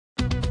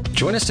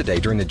Join us today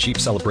during the Jeep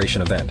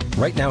Celebration event.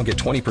 Right now, get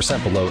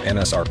 20% below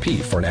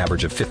MSRP for an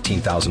average of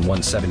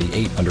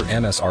 $15,178 under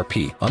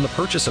MSRP on the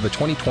purchase of a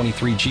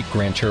 2023 Jeep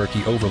Grand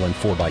Cherokee Overland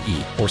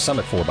 4xE or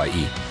Summit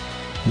 4xE.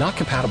 Not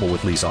compatible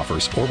with lease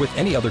offers or with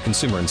any other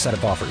consumer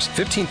incentive offers.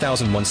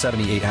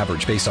 $15,178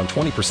 average based on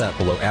 20%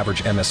 below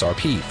average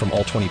MSRP from all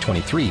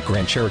 2023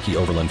 Grand Cherokee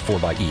Overland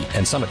 4xE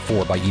and Summit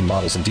 4xE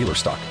models in dealer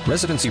stock.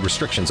 Residency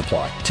restrictions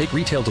apply. Take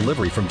retail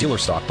delivery from dealer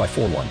stock by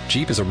 4/1.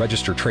 Jeep is a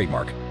registered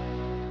trademark.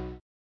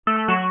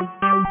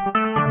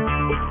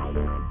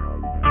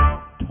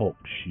 Talk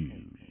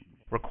shoes.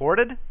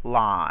 Recorded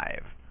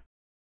live.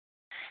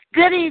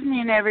 Good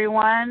evening,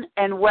 everyone,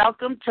 and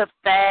welcome to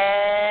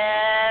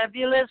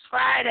Fabulous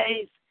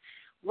Fridays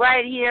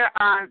right here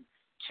on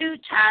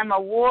two-time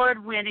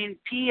award-winning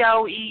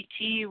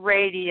P.O.E.T.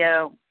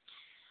 Radio.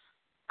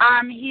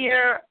 I'm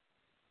here,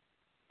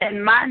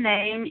 and my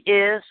name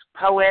is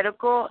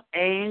Poetical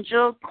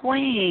Angel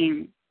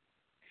Queen.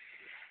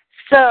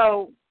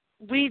 So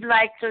we'd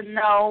like to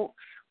know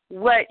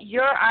what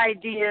your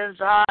ideas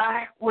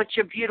are, what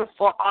your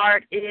beautiful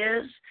art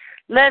is.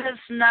 Let us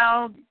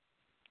know.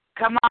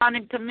 Come on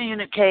and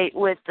communicate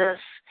with us.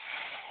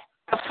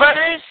 The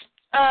first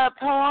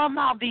poem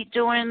I'll be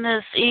doing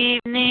this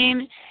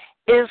evening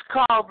is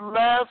called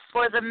Love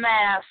for the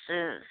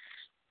Masses.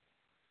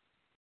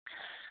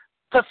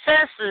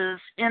 Professors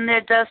in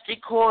their dusty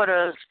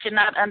quarters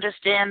cannot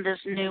understand this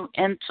new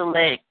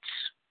intellect,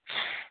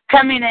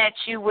 coming at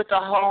you with a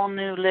whole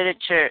new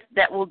literature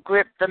that will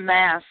grip the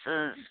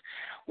masses.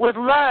 With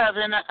love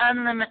in an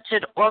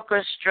unlimited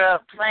orchestra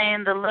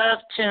playing the love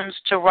tunes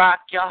to rock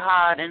your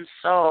heart and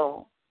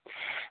soul.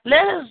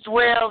 Let us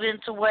delve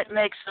into what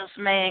makes us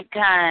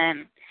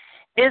mankind.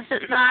 Is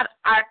it not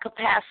our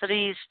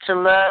capacities to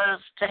love,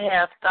 to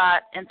have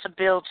thought, and to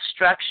build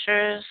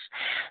structures?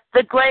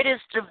 The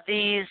greatest of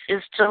these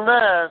is to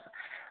love.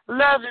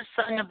 Love is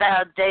sung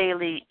about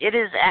daily. It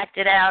is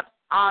acted out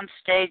on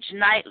stage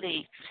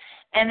nightly,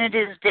 and it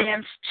is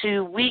danced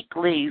to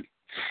weekly.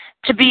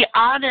 To be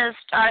honest,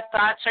 our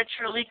thoughts are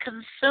truly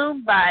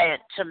consumed by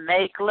it. To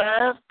make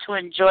love, to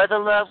enjoy the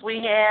love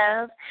we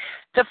have,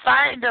 to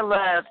find a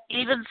love,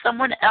 even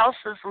someone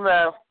else's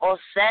love, or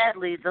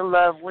sadly, the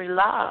love we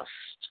lost.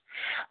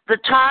 The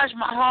Taj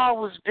Mahal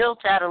was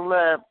built out of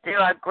love. There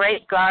are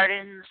great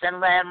gardens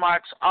and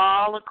landmarks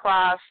all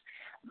across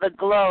the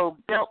globe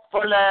built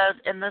for love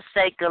and the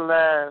sake of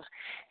love.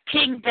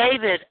 King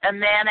David, a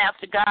man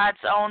after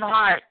God's own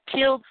heart,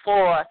 killed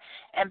for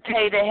and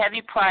paid a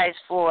heavy price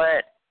for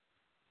it.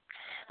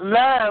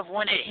 Love,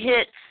 when it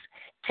hits,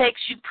 takes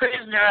you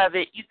prisoner of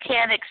it. You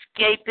can't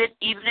escape it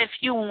even if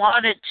you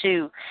wanted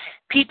to.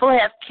 People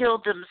have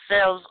killed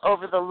themselves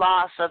over the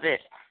loss of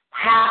it.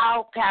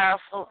 How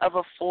powerful of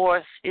a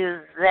force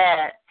is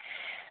that?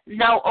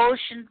 No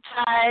ocean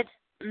tide,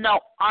 no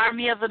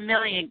army of a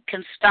million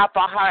can stop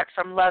a heart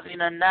from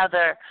loving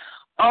another.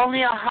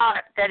 Only a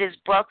heart that is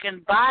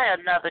broken by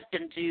another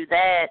can do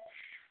that.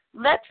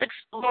 Let's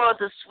explore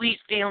the sweet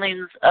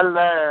feelings of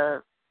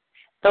love.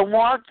 The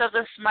warmth of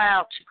a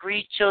smile to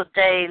greet your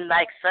day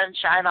like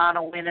sunshine on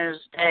a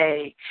winter's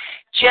day.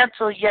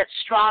 Gentle yet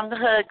strong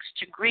hugs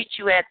to greet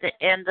you at the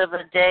end of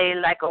a day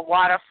like a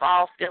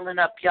waterfall filling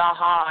up your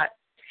heart.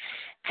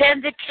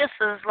 Tender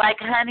kisses like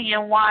honey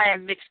and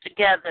wine mixed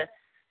together.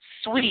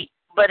 Sweet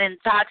but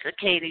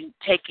intoxicating,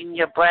 taking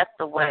your breath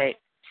away.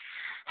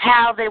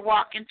 How they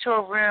walk into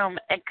a room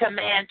and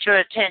command your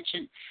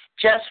attention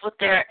just with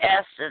their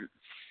essence.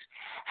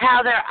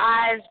 How their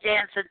eyes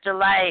dance in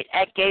delight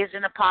at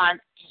gazing upon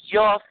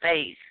your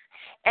face,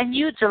 and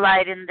you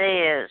delight in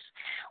theirs.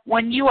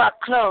 When you are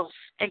close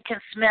and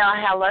can smell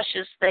how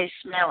luscious they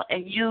smell,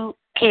 and you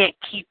can't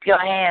keep your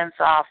hands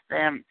off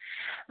them.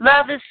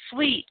 Love is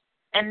sweet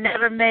and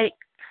never make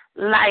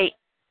light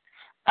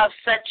of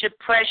such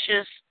a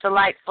precious,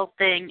 delightful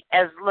thing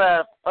as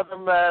love, or the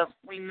love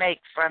we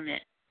make from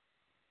it.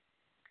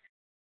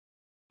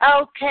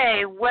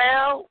 Okay,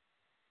 well,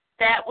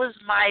 that was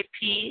my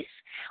piece.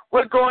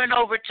 We're going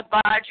over to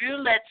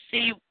Badru. Let's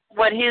see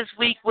what his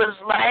week was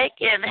like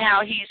and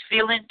how he's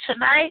feeling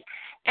tonight,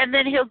 and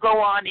then he'll go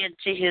on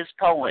into his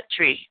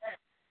poetry.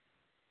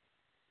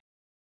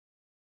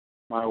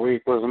 My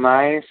week was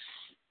nice.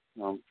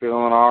 I'm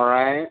feeling all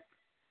right.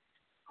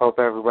 Hope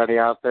everybody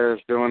out there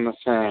is doing the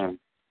same.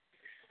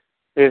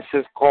 This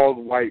is called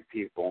White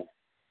People.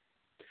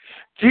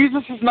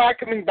 Jesus is not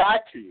coming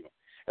back to you.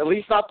 At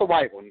least not the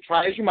white one.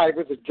 Try as you might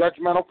with a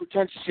judgmental,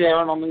 pretentious air,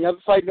 and on the other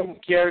side, no one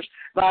cares.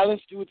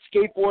 Violence do with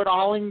skateboard,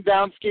 olling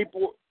down stair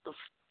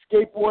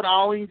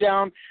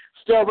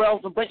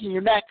rails and breaking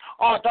your neck.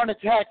 Oh, darn it,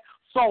 heck.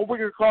 Saw a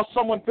wigger across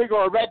someone bigger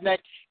or redneck.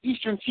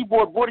 Eastern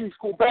Seaboard boarding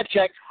school bed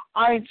check.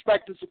 I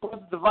inspect the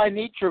supposed divine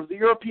nature of the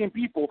European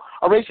people,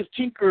 a race of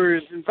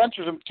tinkerers,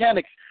 inventors, and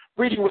mechanics,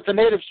 breeding with the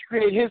natives to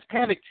create his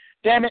panic.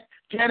 Damn it,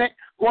 Janet,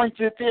 going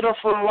to the theater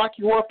for a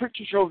Rocky Horror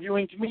Picture Show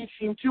viewing to me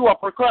seemed too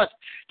upper crust,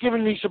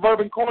 giving the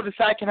suburban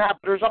cul-de-sac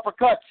inhabitants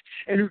uppercuts.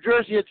 In New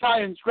Jersey,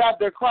 Italians grab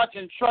their crotch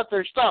and strut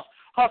their stuff.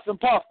 huff and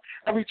puff.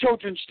 Every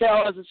children's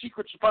tale has a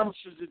secret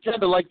supremacist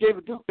agenda like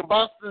David Duke in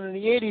Boston in the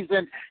 80s,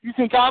 and you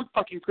think I'm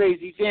fucking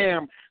crazy.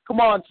 Damn. Come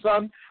on,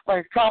 son.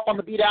 Like a cop on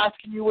the beat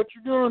asking you what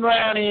you're doing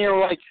around here,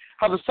 or like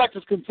how the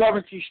sexist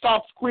conservancy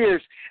stops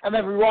queers, and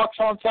every rock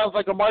song sounds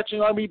like a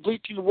marching army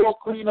bleaching the world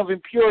clean of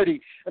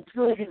impurity.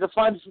 Impurity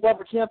defines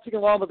whoever can't sing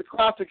along with the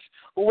classics,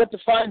 but what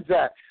defines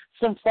that?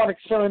 Symphonic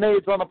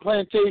serenades on a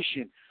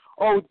plantation.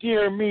 Oh,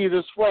 dear me,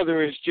 this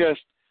weather is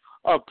just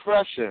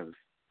oppressive.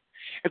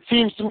 It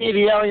seems to me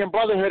the Aryan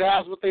Brotherhood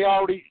has what they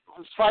already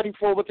was fighting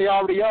for, what they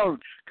already own: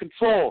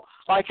 control.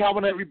 Like how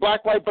in every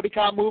black-white buddy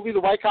cop movie, the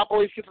white cop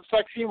always gets a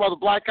sex scene while the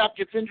black cop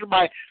gets injured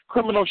by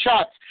criminal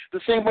shots.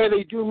 The same way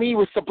they do me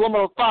with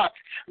subliminal thoughts.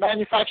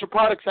 Manufacture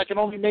products that can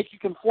only make you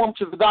conform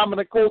to the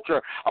dominant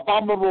culture.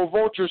 Abominable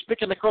vultures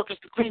picking the carcass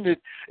to clean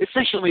it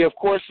efficiently, of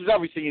course, as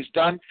everything is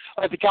done.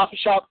 Like the coffee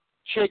shop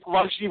shake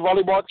varsity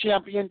volleyball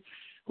champion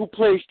who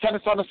plays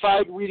tennis on the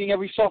side, reading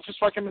every selfish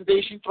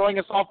recommendation, throwing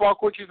a softball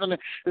coaches, and a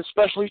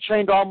specially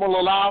trained arm will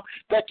allow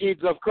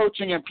decades of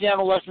coaching and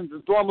piano lessons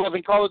in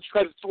dorm-living college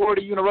credit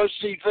sorority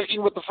university,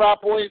 drinking with the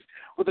frat boys,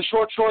 with the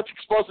short shorts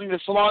exposing the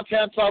salon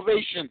tan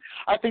salvation.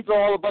 I think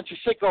they're all a bunch of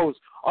sickos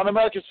on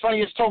America's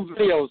Funniest Home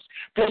Videos.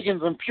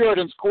 Pagans and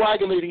Puritans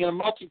coagulating in a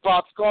melting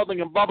pot, scalding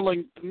and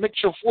bubbling, the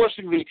mixture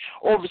forcing the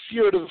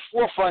overseer to the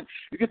forefront.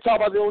 You can tell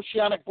by the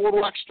oceanic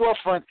boardwalk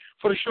storefront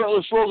for the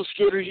shirtless roller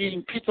skaters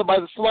eating pizza by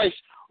the slice,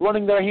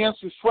 running their hands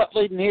through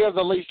sweat-laden hair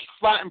that lays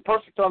flat and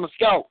perfect on the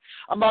scalp.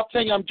 I'm not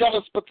saying I'm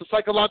jealous, but the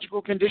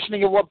psychological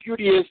conditioning of what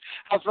beauty is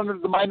has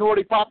rendered the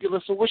minority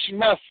populace a wishing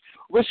mess,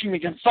 wishing to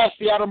confess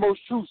the outermost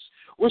truths,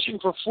 wishing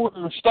for food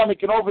in the stomach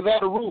and over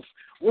that a roof,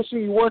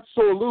 wishing you weren't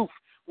so aloof,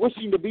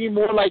 wishing to be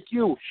more like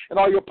you and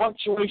all your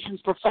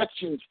punctuations,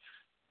 perfections,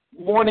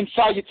 morning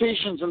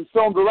salutations, and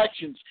film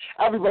directions.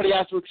 Everybody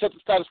has to accept the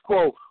status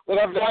quo.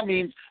 Whatever that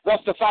means, thus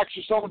the facts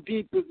are so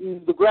deep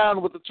in the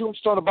ground with the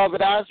tombstone above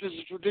it, as is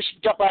a tradition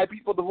kept by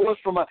people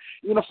divorced from a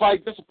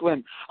unified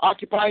discipline,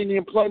 occupying the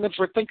employment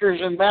for thinkers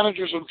and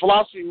managers and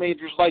philosophy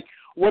majors like,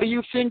 what do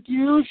you think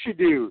you should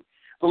do?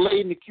 The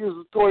laden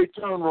accusatory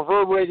tone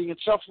reverberating and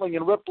shuffling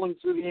and rippling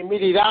through the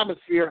immediate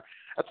atmosphere,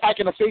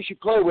 attacking the face you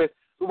play with,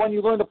 the one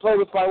you learn to play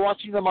with by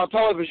watching them on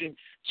television,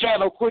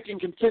 channel, quick and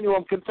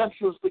continuum,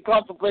 contemptuously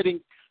contemplating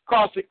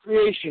cosmic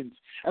creations.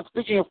 And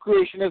speaking of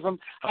creationism,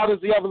 how does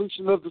the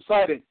evolution live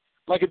decided?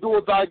 Like a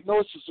dual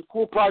diagnosis, a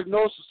cool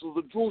prognosis of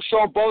the jewel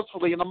shown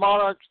boastfully in the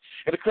monarchs,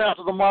 in the craft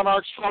of the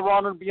monarchs, far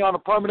honored beyond the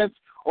permanence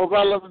or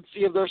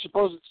relevancy of their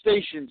supposed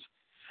stations.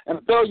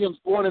 And billions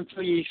born into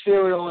the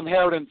ethereal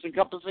inheritance,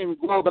 encompassing the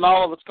globe and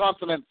all of its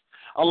continents,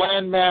 a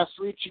landmass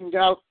reaching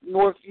out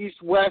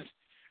northeast, west,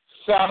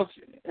 south,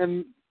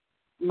 and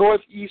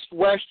northeast,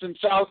 west, and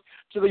south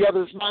to the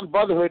others, not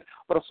brotherhood,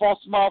 but a false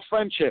smile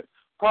friendship,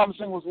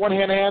 promising with one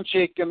hand a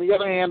handshake and the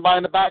other hand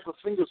behind the back with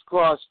fingers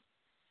crossed.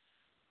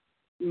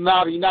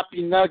 Naughty, nappy,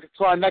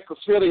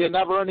 necrophilia,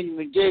 never earning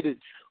negated.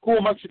 Who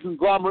amongst the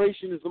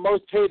conglomeration is the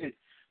most hated?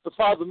 The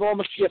father,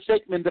 Norma Shea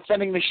Fakeman,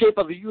 defending the shape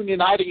of the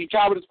Union, hiding in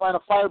cowardice behind a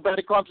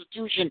firebranded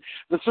constitution,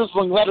 the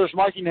sizzling letters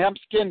marking hemp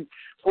skin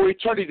for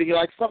eternity,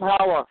 like somehow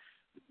a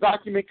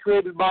document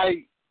created by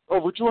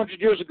over 200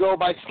 years ago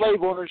by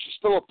slave owners is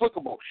still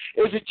applicable.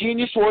 Is it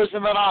genius or is it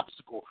an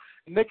obstacle?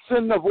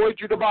 Nixon, avoid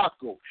your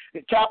debacle.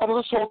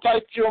 Capitalists, hold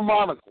tight to your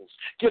monocles.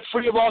 Get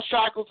free of all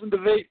shackles and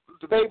debate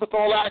with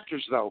all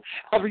actors, though.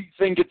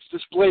 Everything gets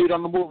displayed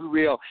on the movie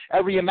reel.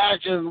 Every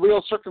imagined and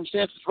real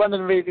circumstance is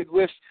renovated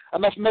with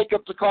enough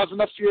makeup to cause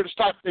enough fear to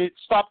stop the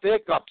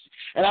hiccups.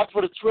 And that's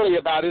what it's really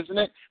about, isn't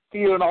it?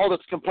 Fear and all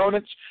its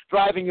components,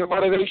 driving your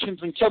motivations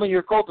and killing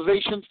your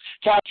cultivations,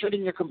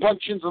 capturing your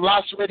compunctions and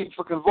lacerating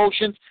for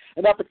convulsions,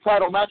 an epic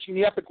title matching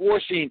the epic war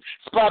scene,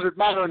 splattered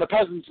matter in the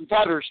peasants and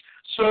tatters.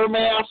 Sir,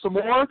 may I have some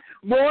more?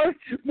 More?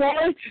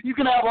 You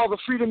can have all the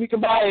freedom you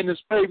can buy in this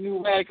brave new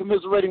land,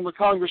 commiserating with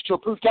Congress to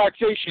approve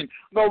taxation,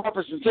 no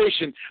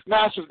representation,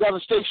 massive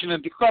devastation,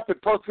 and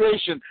decrepit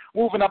procreation,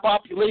 moving up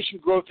population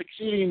growth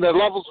exceeding the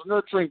levels of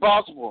nurturing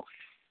possible.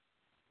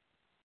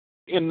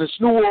 In this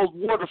new world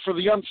order for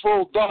the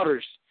unfurled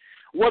daughters.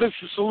 What is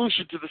the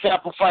solution to this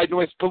amplified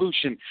noise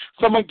pollution?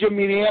 Someone give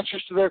me the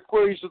answers to their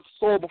queries of the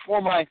soul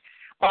before my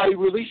body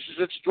releases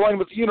its join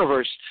with the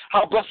universe.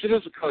 How blessed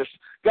is the curse.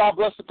 God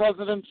bless the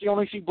presidents. The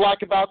only thing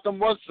black about them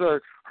was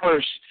their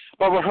hearse.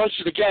 But rehearse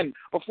it again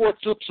before it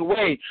slips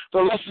away.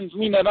 Their lessons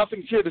mean that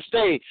nothing's here to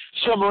stay.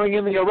 Shimmering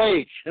in the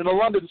array. In the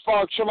London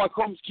fog, Sherlock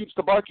Holmes keeps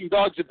the barking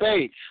dogs at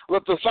bay.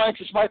 Let the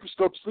scientist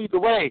microscopes lead the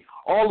way.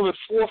 All of it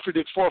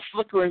forfeited for a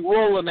flickering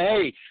roll in the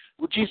hay.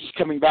 With Jesus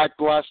coming back,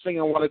 the last thing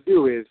I want to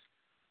do is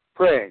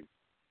pray.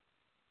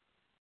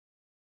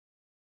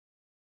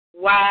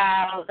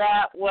 Wow,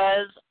 that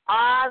was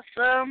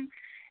awesome.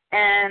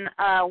 And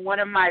one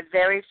of my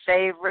very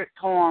favorite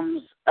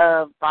poems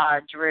of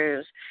Bob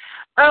Drew's.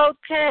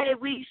 Okay,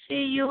 we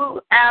see you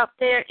out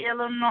there,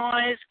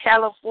 Illinois,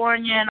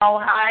 California, and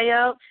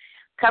Ohio.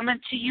 Coming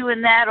to you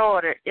in that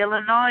order.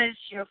 Illinois,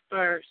 you're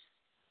first.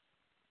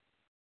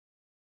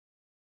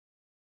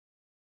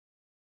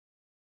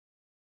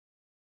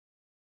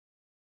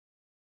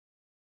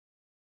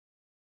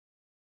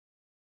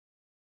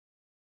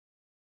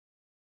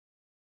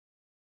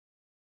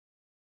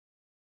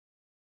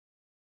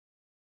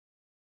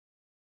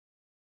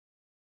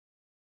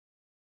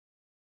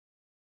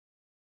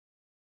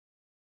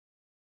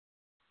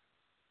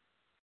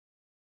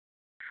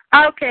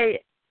 Okay.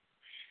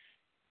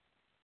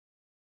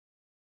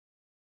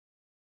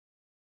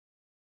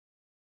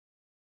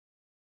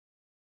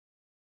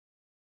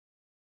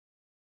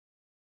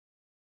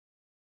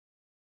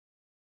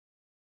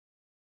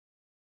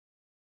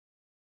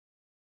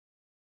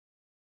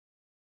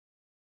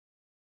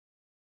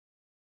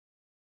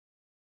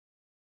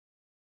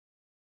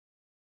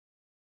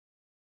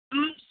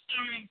 I'm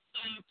sorry,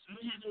 folks. I'm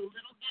having a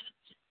little bit of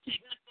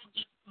technical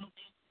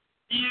difficulty.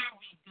 There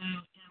we go.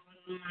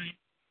 Illinois.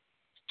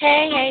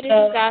 Hey, this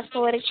is God's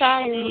Poetic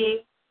Child.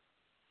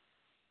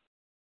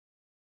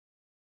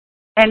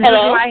 And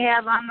Hello? who do I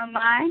have on the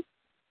line?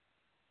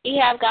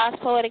 You have God's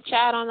Poetic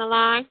Child on the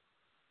line.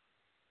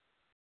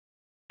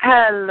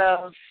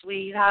 Hello,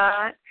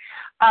 sweetheart.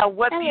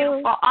 What Hello.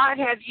 beautiful art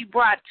have you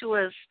brought to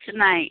us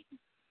tonight?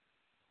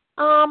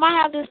 I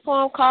have this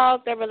poem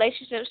called The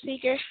Relationship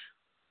Seeker.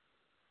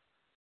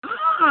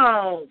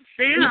 Oh,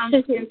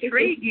 sounds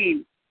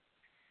intriguing.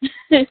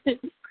 All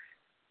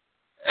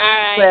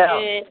right, Well,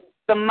 good.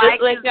 the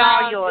mic is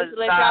all yours, just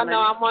let darling.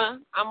 y'all know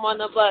I'm on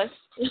the bus.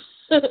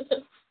 So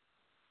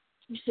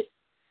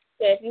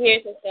if you hear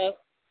some stuff,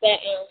 here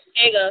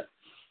you go.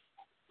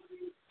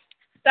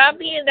 Stop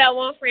being that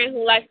one friend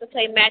who likes to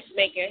play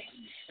matchmaker.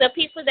 The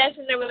people that's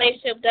in a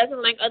relationship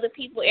doesn't like other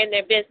people in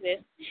their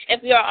business.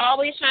 If you are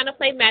always trying to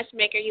play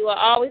matchmaker, you will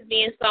always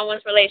be in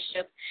someone's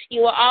relationship. You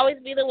will always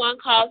be the one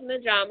causing the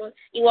drama.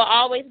 You will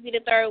always be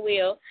the third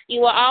wheel. You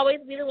will always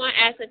be the one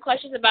asking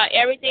questions about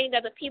everything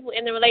that the people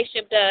in the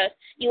relationship does.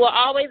 You will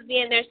always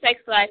be in their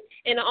sex life.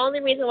 And the only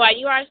reason why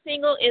you are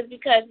single is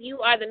because you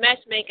are the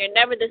matchmaker,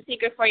 never the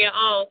seeker for your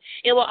own.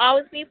 It will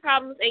always be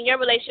problems in your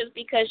relationships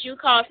because you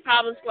cause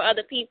problems for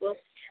other people.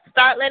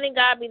 Start letting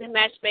God be the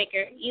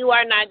matchmaker. You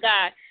are not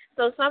God.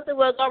 So something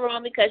will go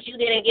wrong because you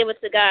didn't give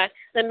it to God.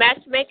 The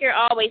matchmaker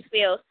always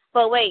fails.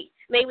 But wait,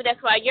 maybe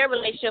that's why your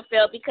relationship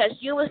failed, because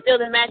you were still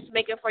the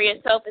matchmaker for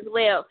yourself as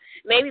well.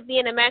 Maybe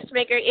being a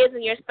matchmaker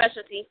isn't your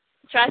specialty.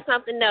 Try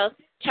something else.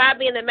 Try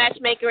being the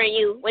matchmaker in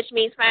you, which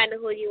means finding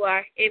who you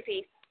are. In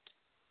peace.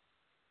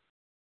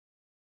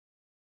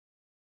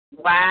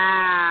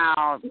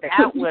 Wow,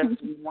 that was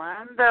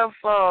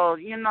wonderful.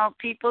 You know,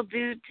 people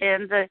do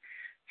tend to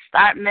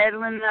start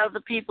meddling in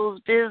other people's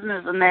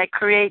business, and that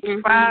creates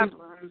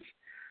problems.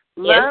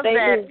 Love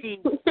that piece,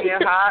 dear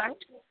heart.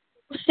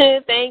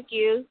 Thank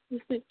you.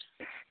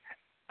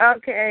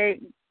 Okay.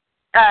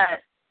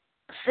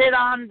 Sit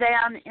on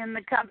down in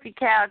the comfy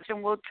couch,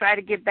 and we'll try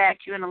to get back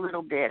to you in a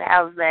little bit.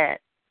 How's that?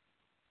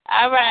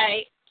 All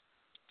right.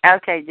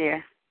 Okay,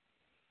 dear.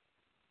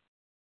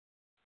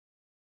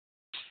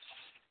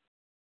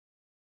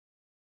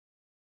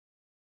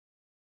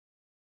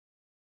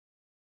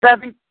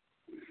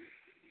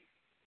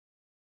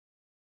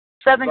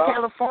 Southern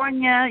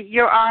California,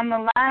 you're on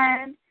the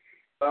line.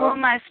 Who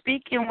am I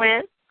speaking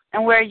with,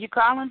 and where are you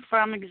calling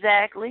from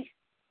exactly?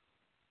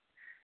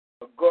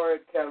 Agora,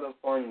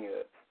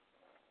 California.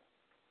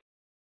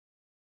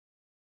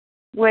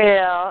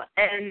 Well,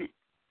 and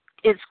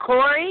it's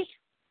Corey?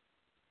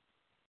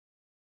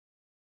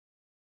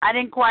 I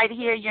didn't quite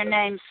hear your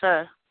name,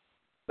 sir.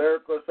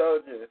 Lyrical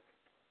Soldier.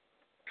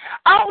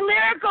 Oh,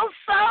 Lyrical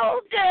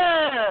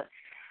Soldier.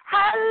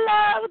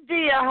 Hello,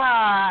 dear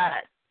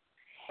heart.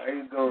 How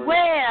you doing?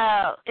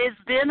 Well, it's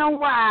been a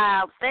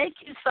while. Thank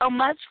you so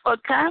much for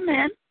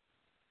coming.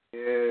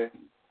 Yeah.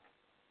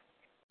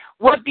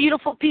 What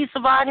beautiful piece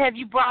of art have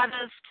you brought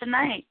us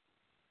tonight?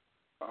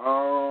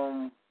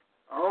 I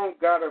don't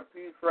got a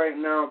piece right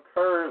now.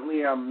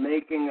 Currently, I'm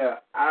making an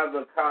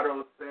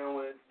avocado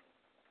sandwich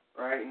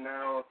right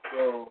now,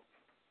 so.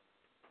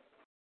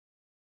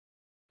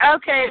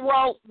 Okay,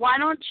 well, why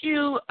don't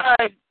you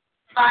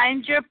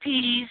find your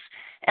piece,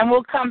 and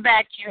we'll come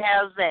back to you.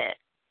 How's that?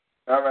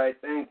 All right,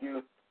 thank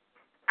you.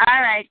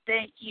 All right,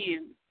 thank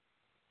you.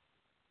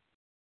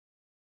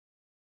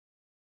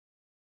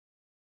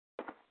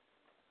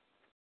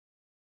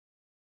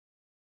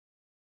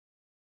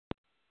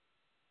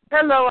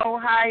 Hello,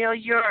 Ohio.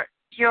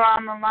 You're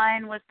on the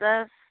line with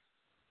us.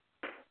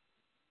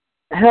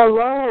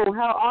 Hello,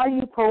 how are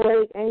you,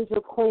 Poetic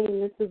Angel Queen?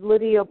 This is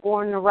Lydia,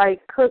 born to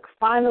write Cook,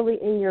 finally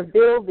in your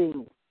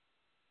building.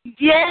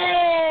 Yay!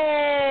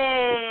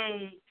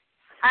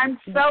 I'm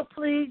so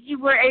pleased you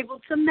were able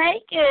to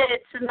make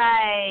it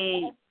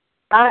tonight.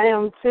 I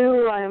am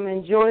too. I am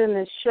enjoying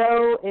the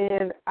show,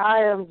 and I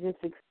am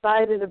just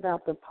excited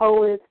about the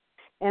poets,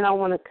 and I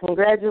want to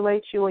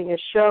congratulate you on your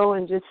show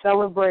and just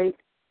celebrate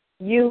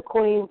you,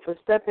 Queen, for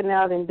stepping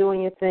out and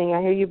doing your thing.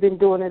 I hear you've been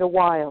doing it a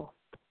while.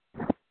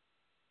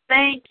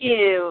 Thank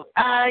you.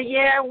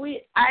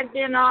 I've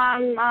been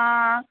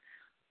on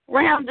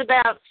around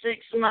about 6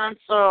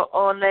 months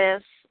or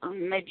less,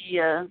 maybe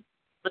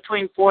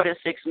between 4 to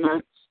 6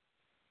 months.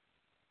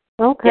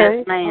 Okay.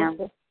 Yes, ma'am.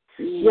 Okay.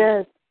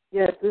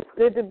 Yes, it's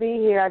good to be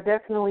here. I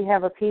definitely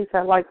have a piece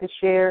I'd like to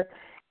share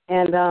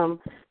and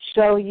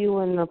show you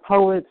and the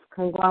poets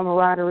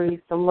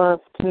conglomeratery some love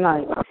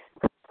tonight.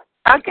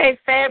 Okay,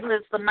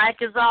 fabulous. The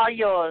mic is all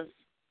yours.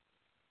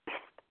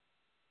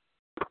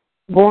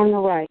 Born to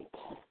write.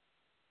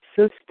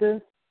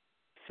 Sister,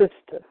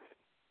 sister,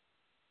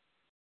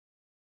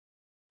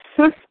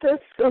 Sister,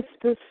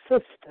 sister,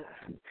 sister.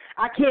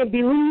 I can't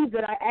believe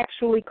that I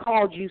actually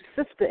called you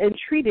sister and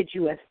treated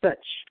you as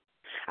such.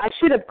 I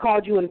should have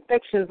called you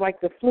infections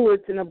like the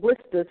fluids in a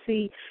blister.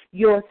 See,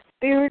 your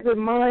spirit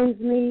reminds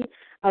me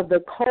of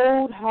the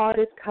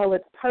cold-hearted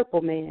colored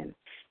purple man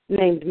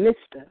named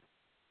Mister.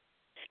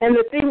 And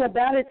the thing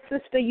about it,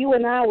 sister, you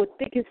and I were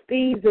thick as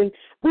thieves, and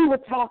we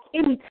would talk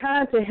any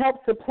time to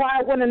help supply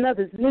one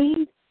another's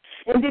needs.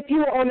 And if you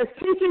were on a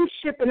sinking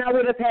ship and I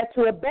would have had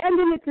to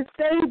abandon it to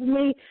save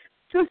me,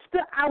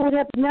 sister, I would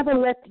have never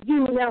left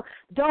you. Now,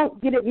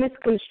 don't get it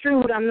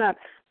misconstrued. I'm not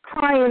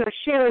crying or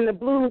sharing the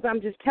blues.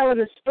 I'm just telling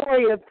the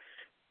story of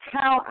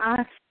how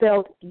I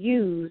felt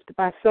used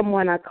by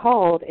someone I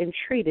called and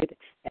treated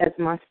as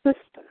my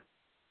sister.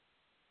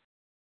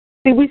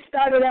 See, we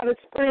started out as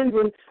friends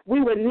when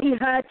we were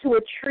knee-high to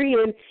a tree,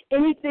 and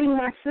anything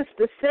my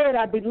sister said,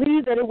 I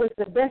believed that it was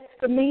the best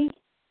for me.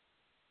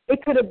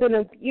 It could have been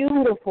a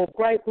beautiful,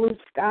 bright blue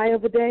sky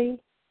of a day,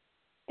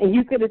 and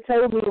you could have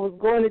told me it was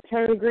going to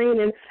turn green,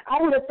 and I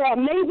would have thought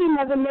maybe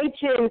Mother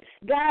Nature and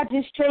God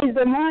just changed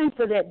their mind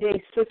for that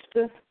day,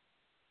 sister.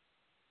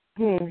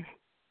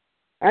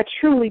 I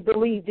truly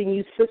believed in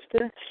you,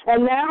 sister,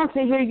 and now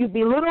to hear you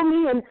belittle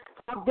me and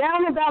talk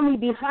down about me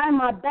behind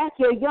my back,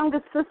 your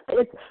younger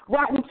sister, it's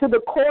rotten to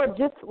the core,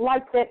 just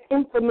like that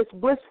infamous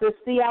blister.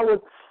 See, I was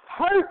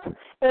hurt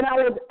and I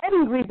was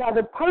angry by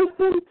the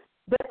person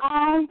that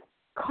I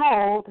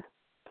called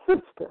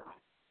sister.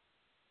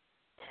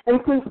 And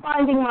since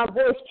finding my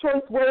voice,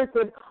 choice words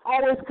have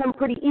always come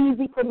pretty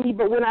easy for me,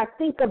 but when I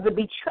think of the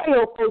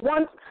betrayal, for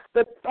once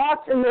the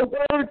thoughts and the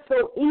words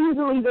so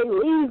easily they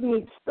leave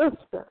me,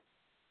 sister.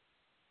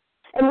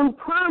 And we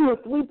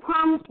promised to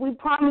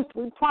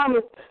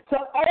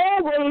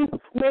always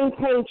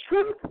maintain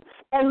truth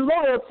and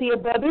loyalty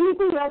above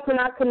anything else in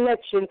our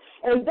connection.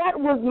 And that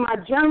was my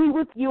journey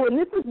with you. And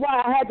this is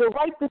why I had to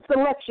write this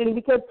selection,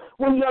 because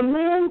when your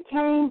man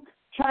came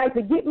trying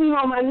to get me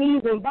on my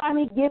knees and buy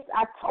me gifts,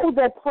 I told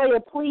that player,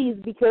 please,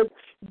 because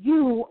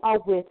you are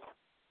with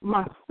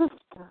my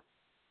sister.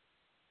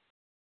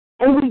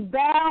 And we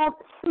vowed,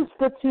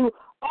 sister, to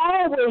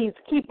always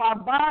keep our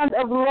bond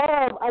of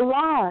love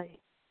alive.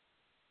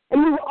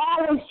 And we were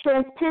always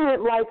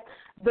transparent, like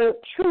the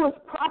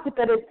truest prophet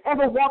that has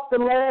ever walked the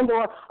land,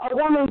 or a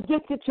woman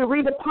gifted to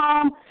read a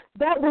palm.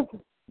 That was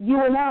you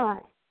and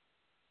I.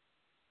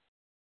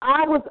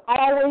 I was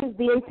always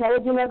the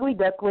intelligent ugly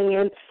duckling,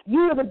 and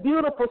you were the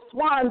beautiful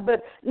swan,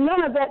 but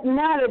none of that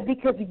mattered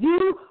because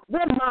you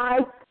were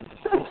my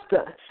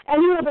sister.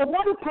 And you were the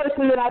one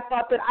person that I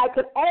thought that I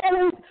could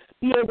always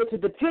be able to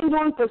depend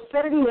on for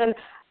certain, and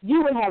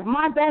you would have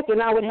my back and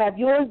I would have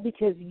yours,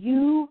 because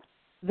you,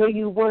 though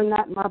you were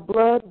not my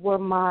blood, were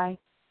my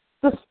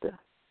sister.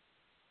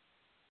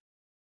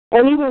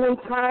 And even when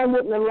time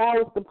wouldn't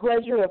allow us the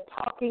pleasure of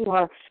talking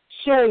or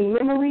sharing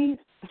memories,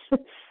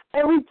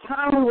 every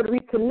time we would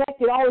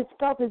reconnect, it always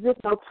felt as if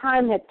no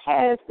time had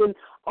passed, and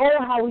oh,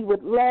 how we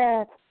would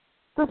laugh,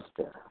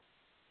 sister.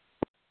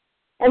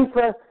 And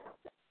for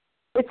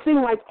it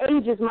seemed like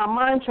ages, my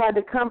mind tried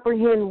to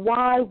comprehend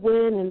why,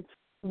 when, and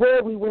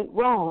where we went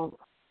wrong.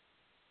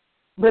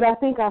 But I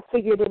think I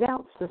figured it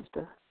out,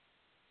 sister.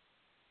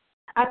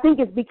 I think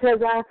it's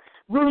because I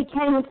really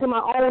came into my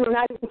own, and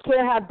I didn't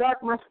care how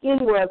dark my skin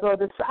was or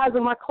the size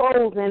of my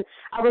clothes, and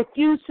I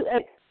refused to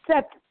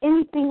accept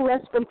anything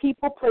less from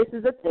people,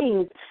 places, or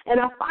things. And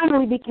I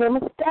finally became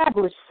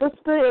established,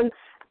 sister, and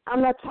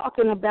I'm not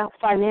talking about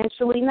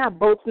financially, not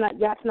boats, not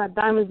yachts, not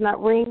diamonds, not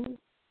rings,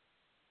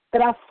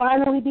 but I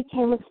finally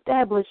became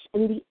established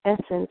in the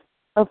essence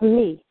of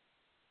me.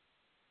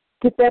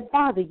 Did that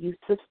bother you,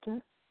 sister?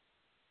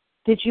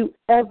 Did you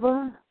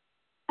ever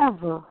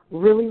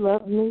really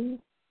love me?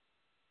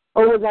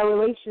 Or was our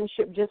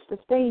relationship just a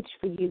stage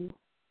for you?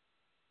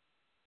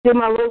 Did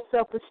my low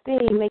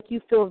self-esteem make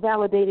you feel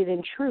validated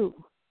and true?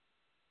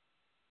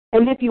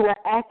 And if you were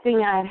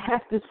acting, I'd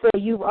have to say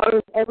you've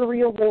earned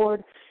every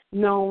award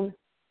known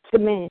to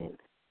man.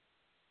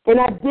 And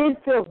I did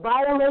feel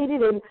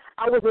violated, and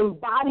I was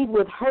embodied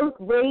with hurt,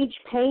 rage,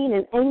 pain,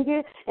 and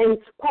anger. And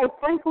quite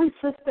frankly,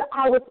 sister,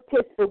 I was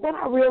pissed. But what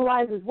I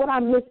realized is what I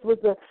missed was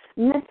a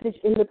message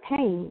in the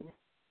pain.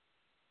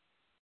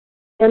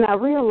 And I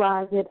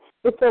realized that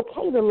it's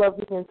okay to love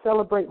me and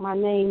celebrate my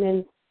name,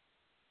 and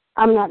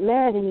I'm not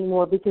mad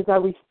anymore because I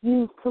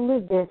refuse to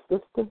live there,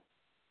 sister.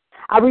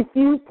 I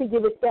refuse to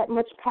give it that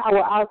much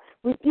power. I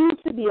refuse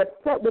to be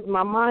upset with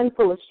my mind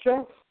full of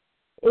stress.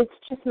 It's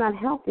just not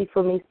healthy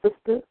for me,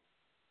 sister.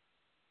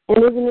 And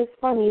isn't it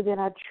funny that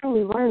I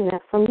truly learned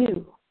that from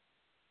you?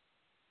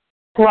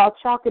 So I'll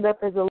chalk it up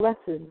as a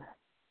lesson,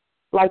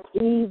 like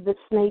Eve, the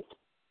snake,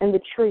 and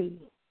the tree.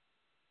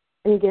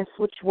 And guess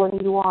which one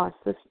you are,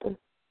 sister?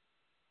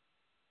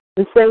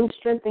 The same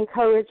strength and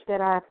courage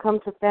that I've come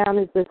to found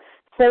is the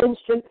same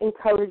strength and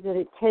courage that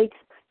it takes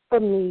for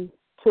me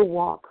to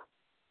walk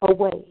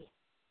away.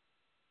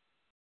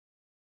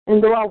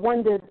 And though I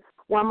wondered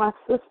why my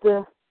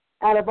sister,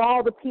 out of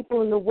all the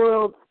people in the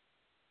world,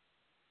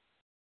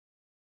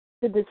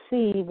 to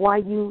deceive, why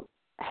you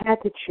had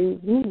to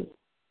choose me.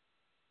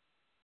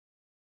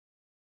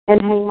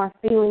 and hang my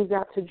feelings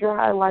out to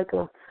dry like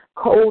a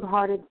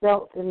cold-hearted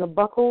belt, and the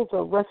buckles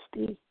are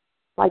rusty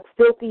like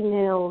filthy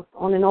nails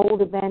on an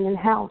old abandoned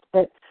house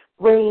that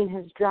rain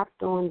has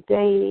dropped on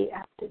day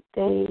after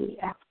day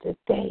after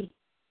day.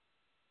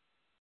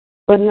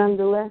 But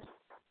nonetheless,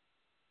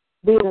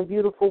 being a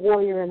beautiful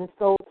warrior and a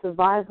soul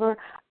survivor,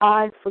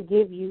 I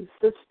forgive you,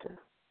 sister.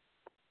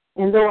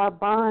 And though our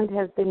bond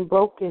has been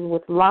broken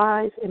with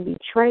lies and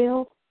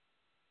betrayal,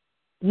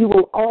 you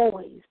will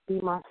always be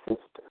my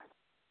sister.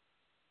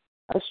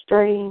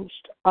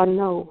 Estranged or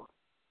no,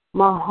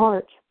 my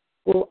heart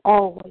will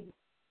always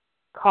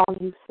call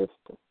you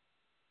sister.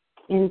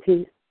 In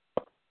peace.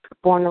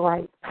 Born to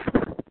Right.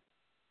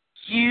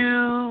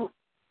 You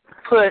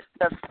put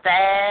the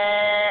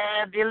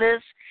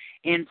fabulous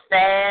in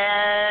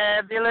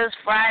Fabulous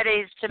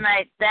Fridays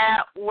tonight.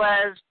 That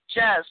was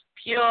just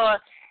pure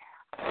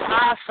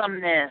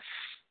awesomeness.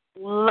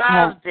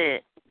 Loved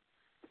it.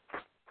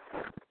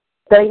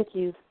 Thank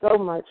you so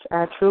much.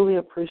 I truly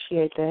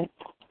appreciate that.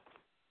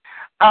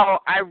 Oh,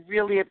 I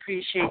really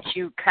appreciate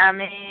you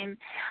coming.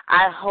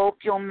 I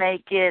hope you'll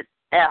make it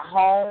at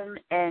home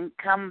and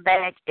come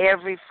back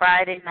every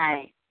Friday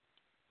night.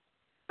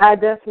 I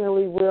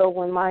definitely will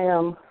when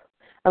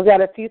I've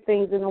got a few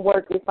things in the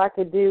work. If I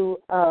could do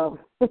a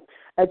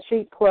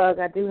cheap plug,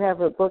 I do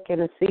have a book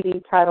and a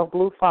CD titled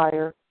Blue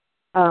Fire,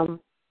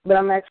 but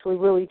I'm actually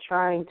really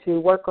trying to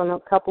work on a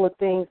couple of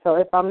things. So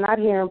if I'm not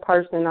here in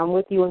person, I'm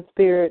with you in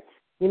spirit.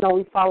 You know,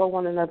 we follow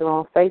one another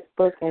on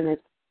Facebook, and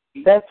it's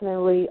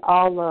definitely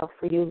all love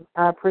for you.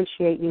 I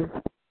appreciate you.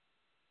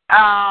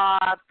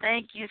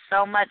 Thank you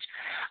so much.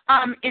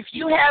 If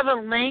you have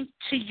a link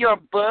to your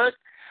book,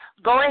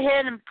 go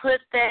ahead and put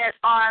that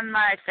on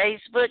my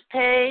Facebook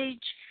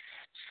page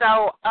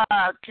so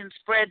can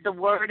spread the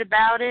word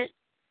about it.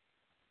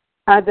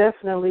 I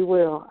definitely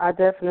will. I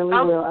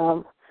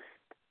will.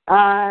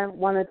 I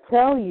want to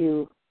tell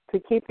you to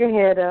keep your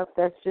head up.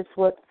 That's just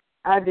what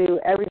I do.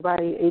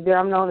 Everybody, either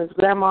I'm known as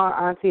grandma,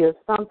 auntie, or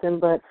something,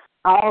 but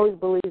I always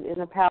believe in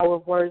the power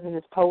of words, and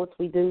as poets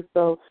we do.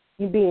 So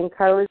you be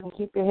encouraged and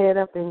keep your head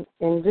up and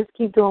just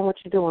keep doing what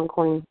you're doing,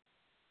 Queen.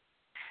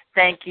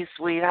 Thank you,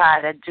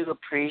 sweetheart. I do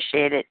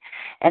appreciate it.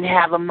 And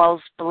have a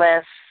most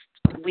blessed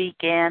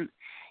weekend.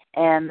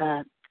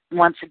 And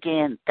once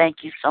again,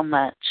 thank you so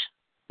much.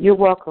 You're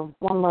welcome.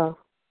 One love.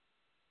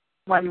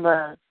 One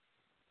love.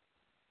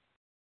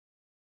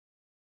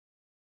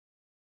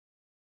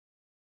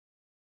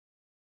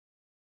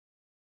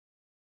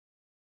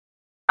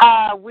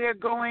 We're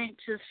going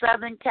to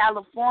Southern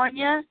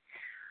California.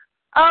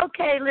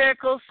 Okay,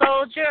 Lyrical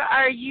Soldier,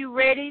 are you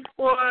ready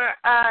for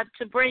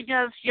to bring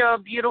us your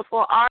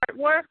beautiful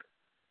artwork?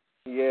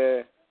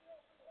 Yeah.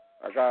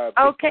 I got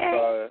a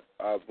picture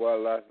called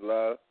Abuela's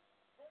Love.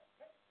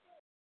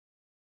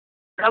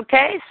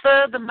 Okay,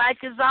 sir, the mic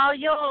is all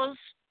yours.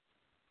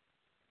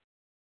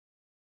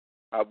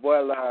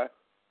 Abuela,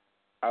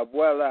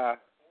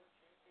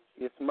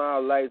 your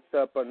smile lights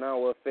up on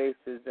our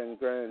faces and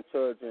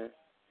grandchildren.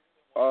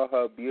 All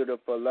her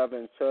beautiful,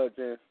 loving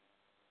children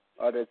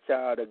are the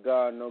child of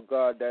God. No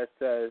God that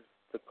says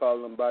to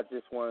call them by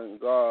just one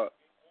God.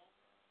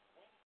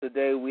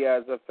 Today we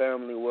as a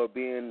family will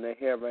be in the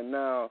here and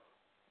now.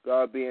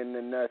 God be in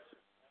the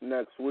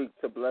next week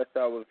to bless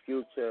our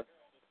future.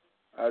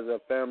 As a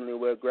family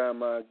where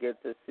grandma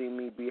get to see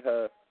me be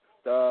her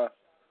star.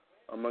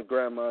 I'm a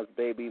grandma's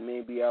baby.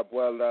 Maybe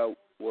Abuela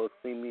will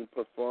see me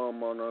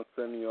perform on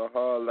Arsenio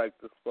Hall like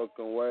the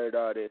spoken word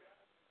artist.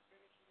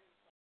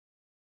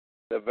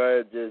 The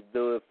Virgins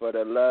do it for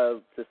the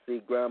love to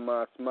see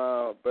grandma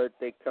smile.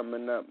 Birthday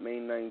coming up May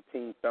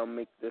 19th. I'll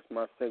make this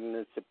my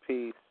signature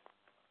piece.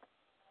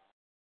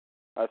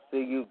 I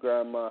see you,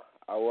 grandma.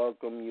 I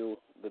welcome you,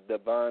 the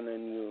divine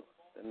in you,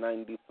 the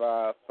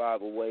 95,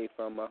 5 away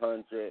from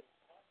 100.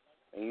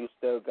 And you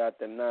still got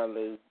the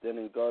knowledge,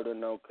 didn't go to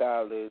no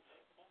college.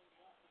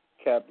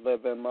 Kept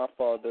living, my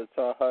father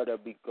taught her to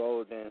be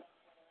golden.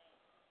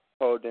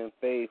 Holding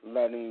faith,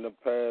 letting the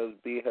pearls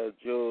be her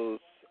jewels.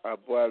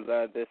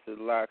 Abuela, this is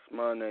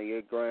Lakshmana,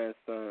 your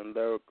grandson,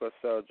 lyrical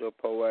soldier,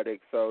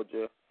 poetic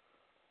soldier.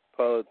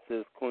 Poets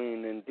is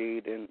queen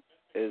indeed, and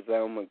is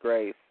Elma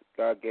Grace.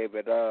 God gave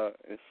it all,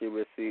 and she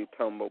received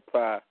humble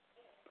pie.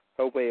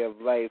 Her way of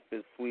life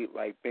is sweet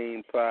like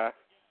bean pie.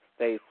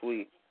 Stay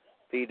sweet,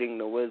 feeding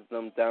the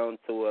wisdom down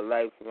to a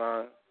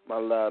lifeline. My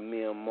love,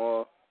 me and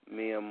more,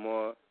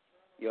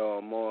 your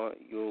amor,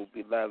 you'll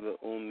be loved,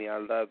 Umi, I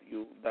love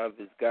you. Love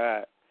is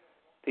God.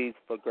 Peace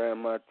for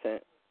Grandma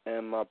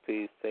and my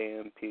peace. Say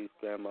in peace,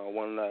 Grandma.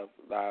 One love,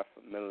 live,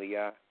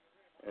 familiar,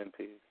 and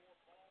peace.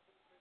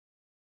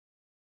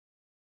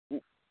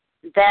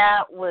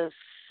 That was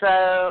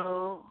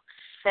so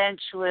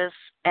sensuous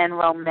and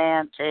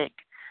romantic.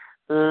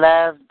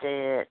 Loved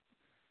it.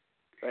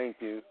 Thank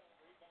you.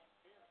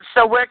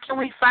 So where can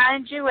we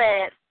find you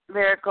at,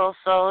 Lyrical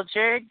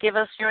Soldier? Give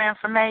us your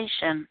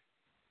information.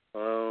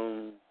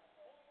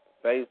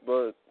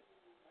 Facebook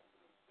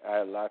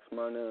at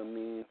Lakshmana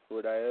Amin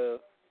Fudail.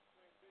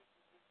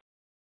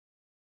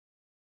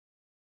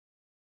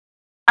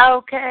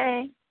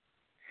 Okay.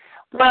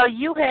 Well,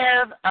 you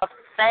have a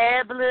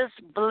fabulous,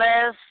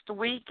 blessed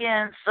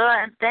weekend,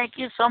 sir, and thank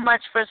you so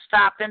much for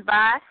stopping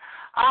by.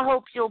 I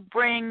hope you'll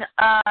bring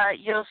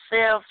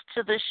yourself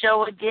to the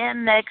show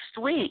again next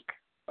week.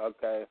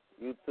 Okay.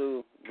 You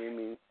too,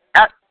 Mimi.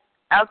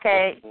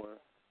 Okay.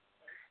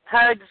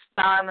 Hugs,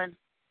 darling.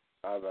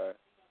 Bye-bye.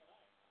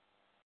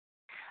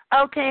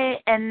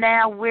 Okay, and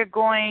now we're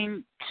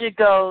going to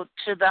go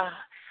to the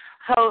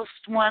host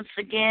once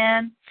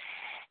again.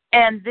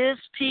 And this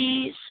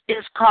piece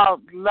is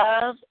called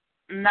Love,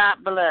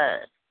 Not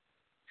Blood.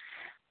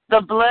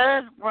 The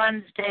blood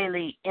runs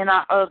daily in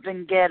our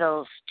urban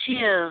ghettos,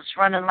 tears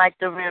running like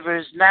the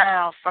rivers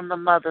now from the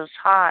mothers'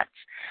 hearts.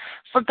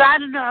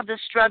 Forgotten are the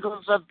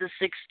struggles of the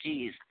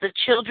 60s, the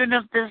children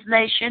of this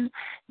nation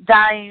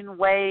dying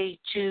way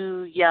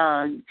too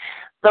young.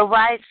 The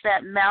rights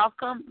that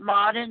Malcolm,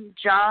 Martin,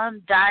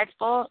 John died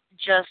for,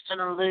 just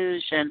an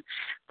illusion.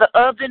 The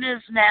urban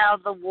is now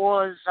the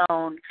war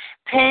zone.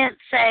 Pants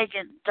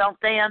sagging, don't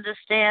they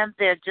understand?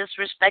 They're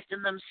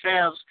disrespecting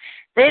themselves.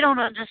 They don't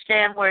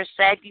understand where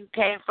sagging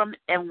came from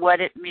and what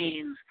it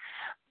means.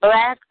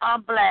 Black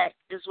on black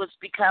is what's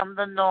become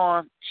the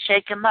norm.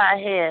 Shaking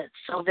my head,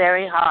 so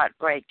very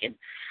heartbreaking.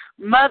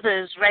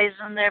 Mothers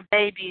raising their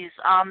babies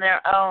on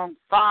their own,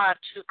 far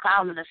too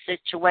common a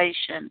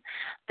situation.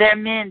 Their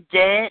men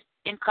dead,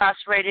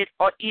 incarcerated,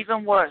 or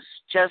even worse,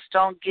 just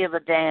don't give a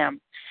damn.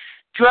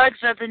 Drugs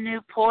are the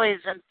new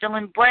poison,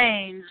 filling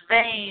brains,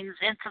 veins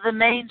into the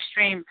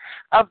mainstream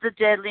of the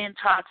deadly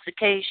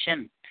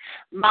intoxication.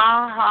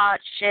 My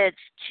heart sheds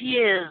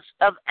tears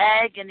of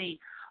agony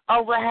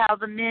over how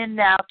the men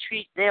now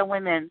treat their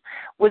women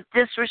with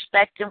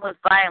disrespect and with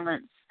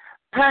violence.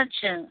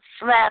 Punching,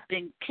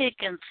 slapping,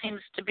 kicking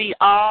seems to be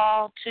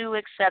all too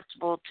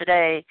acceptable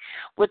today,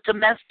 with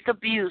domestic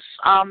abuse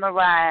on the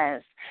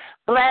rise.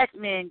 Black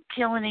men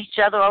killing each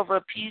other over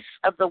a piece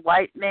of the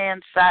white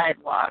man's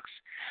sidewalks.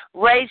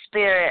 Race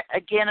barrier,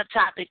 again a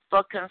topic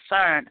for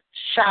concern,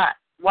 shot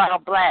while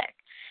black.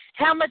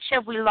 How much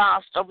have we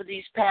lost over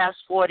these past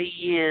 40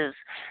 years?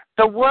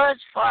 The words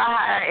for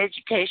higher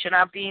education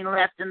are being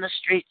left in the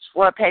streets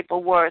for a paper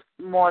worth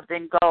more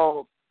than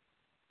gold,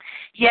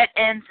 yet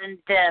ends in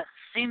death.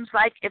 Seems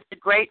like if the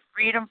great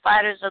freedom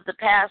fighters of the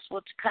past were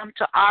to come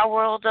to our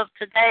world of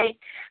today,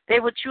 they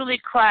would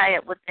truly cry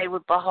at what they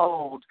would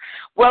behold.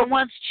 Where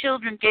once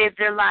children gave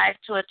their life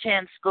to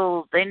attend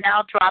school, they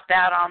now drop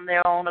out on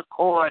their own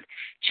accord,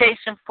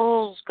 chasing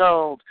fool's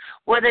gold.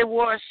 Where they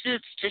wore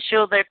suits to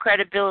show their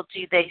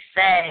credibility, they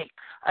sag.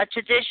 A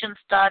tradition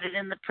started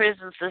in the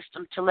prison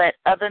system to let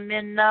other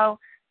men know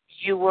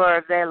you were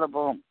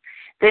available.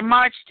 They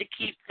marched to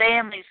keep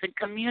families and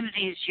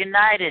communities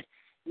united.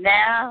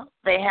 Now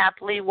they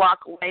happily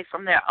walk away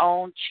from their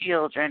own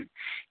children.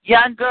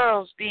 Young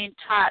girls being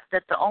taught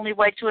that the only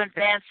way to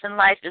advance in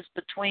life is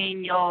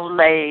between your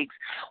legs.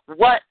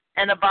 What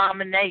an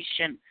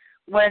abomination.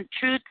 When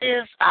truth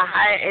is, a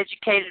higher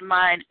educated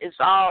mind is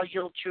all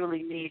you'll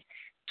truly need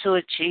to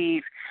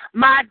achieve.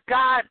 My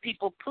God,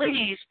 people,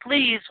 please,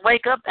 please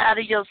wake up out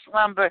of your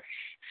slumber.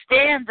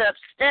 Stand up,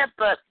 step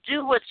up,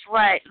 do what's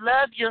right.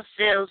 Love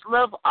yourselves,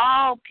 love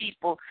all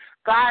people.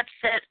 God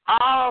set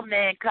all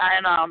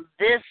mankind on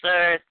this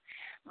earth.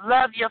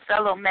 Love your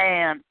fellow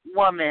man,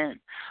 woman.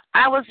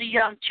 I was a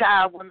young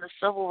child when the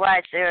civil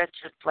rights era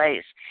took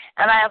place,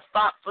 and I have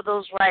fought for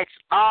those rights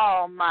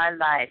all my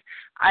life.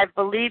 I've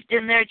believed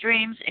in their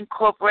dreams,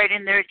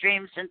 incorporating their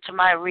dreams into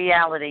my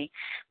reality.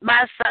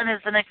 My son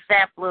is an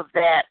example of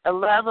that, a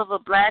love of a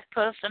black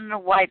person and a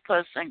white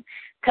person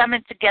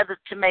coming together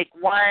to make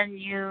one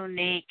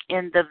unique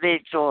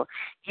individual.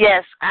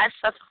 Yes, I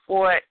suffer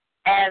for it,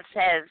 as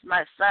has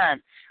my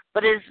son,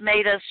 but it has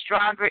made us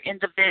stronger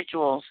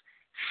individuals.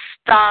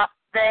 Stop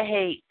the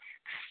hate.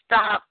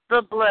 Stop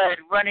the blood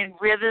running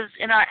rivers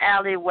in our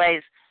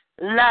alleyways.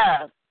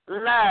 Love,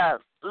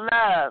 love,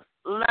 love,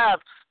 love.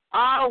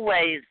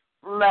 Always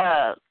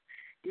love.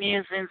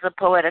 Musings of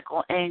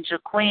Poetical Angel,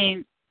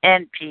 Queen,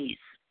 and Peace.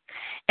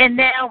 And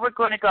now we're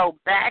going to go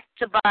back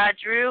to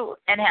Badru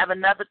and have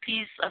another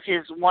piece of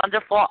his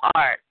wonderful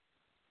art.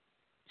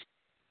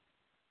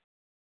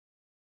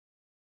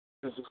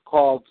 This is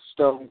called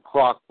Stone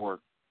Clockwork.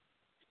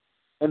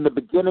 In the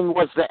beginning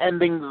was the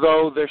ending,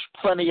 though there's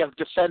plenty of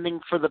defending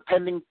for the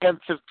pending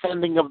pensive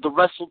tending of the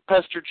wrestled,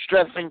 pestered,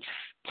 stressing,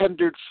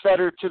 tendered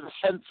fetter to the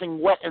fencing,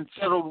 wet and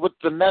settled with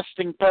the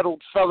nesting,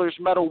 pedaled fellers,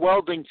 metal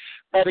welding,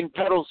 bedding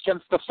pedals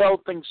against the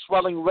felting,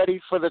 swelling, ready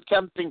for the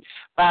tempting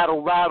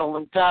battle,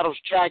 rattling, tattles,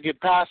 jagged,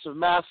 passive,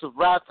 massive,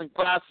 rattling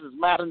classes,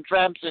 madden,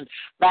 tramping,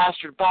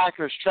 bastard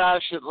packers,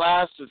 trash at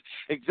last,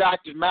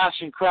 exacted,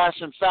 mashing,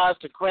 crashing,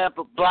 fast, cramp,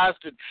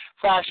 blasted,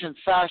 fashion,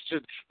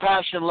 fasted,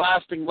 passion,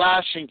 lasting,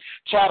 lashing,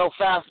 chattel,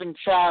 fasting,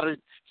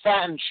 shattered,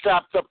 satin,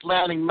 strapped up,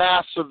 landing,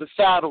 mass of the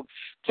saddle,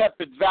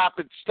 tepid,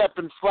 vapid,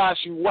 stepping,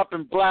 flashing,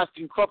 weapon,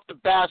 blasting,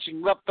 corrupted,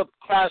 bashing, leapt up,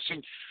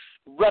 crashing,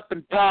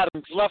 repping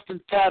patterns, left in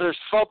tatters,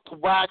 felt the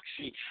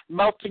waxy,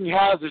 melting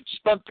hazards,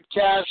 spent the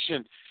cash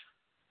in.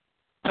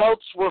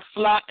 Pelts were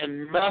flat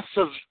and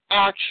massive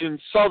action,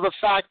 saw the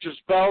factors,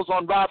 bells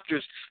on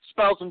raptors,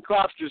 spells and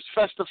crafters,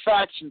 festive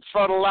factions,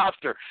 fertile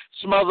laughter,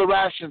 smell the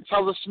rations,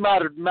 how the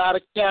smattered,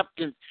 matic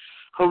captains,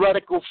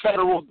 heretical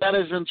federal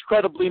denizens,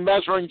 credibly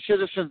measuring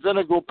citizens,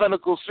 integral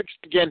pinnacle, sixth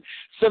again,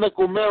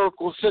 cynical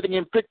miracles, sitting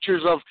in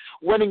pictures of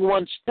winning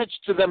ones, pitched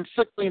to them,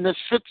 sickliness,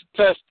 fits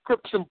test,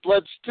 crips and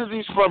bloods,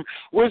 tizzies from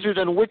wizard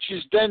and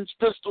witches, dens,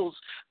 pistols,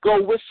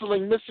 go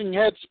whistling, missing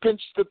heads,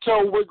 pinch the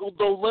toe, wiggle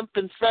though limp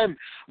and femme,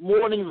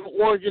 mourning the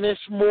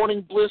organist,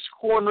 morning bliss,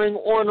 cornering,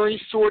 ornery,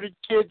 sordid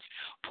kids,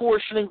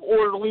 portioning,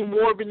 orderly,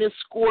 morbidness,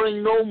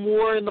 scoring no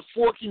more in the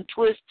forking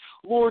twist,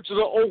 lords of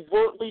the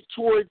overtly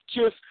torrid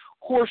kiss,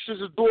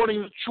 horses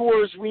adorning the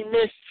chores we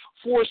miss,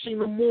 forcing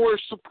the more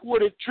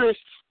supported tryst,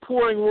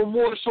 pouring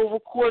remorse over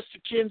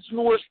Corsican's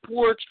Norse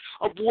porch,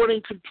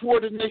 aborting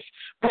contortedness,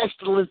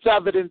 pestilence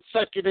evidence,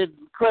 seconded,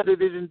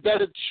 credited,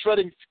 indebted,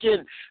 shredding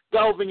skin,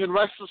 delving in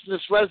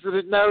restlessness,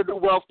 resident narrative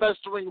while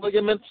festering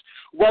ligaments,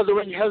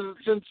 weathering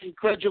hesitance,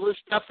 incredulous,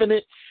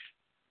 definite,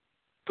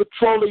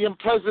 petroleum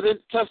president,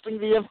 testing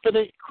the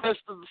infinite, crest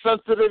of the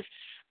sensitive,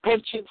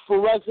 penchant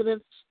for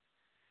resonance,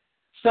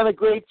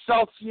 centigrade,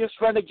 Celsius,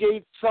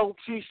 renegade,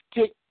 Celsius,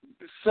 tick,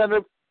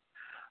 center,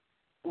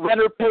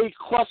 Renner-paid,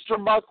 cluster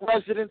mark,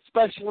 resident,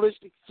 specialist,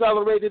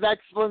 accelerated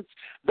excellence,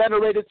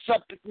 venerated,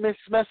 septic,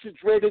 message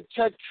rated,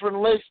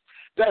 Tetron list,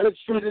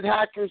 demonstrated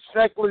hackers,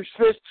 hecklers,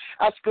 fist,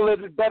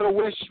 escalated, better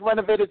wish,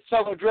 renovated,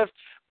 cellar drift,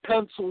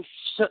 pencil,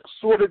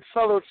 sorted,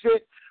 fellow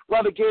fit,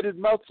 relegated,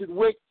 melted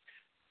wick,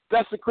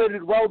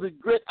 desecrated, welded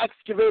grit,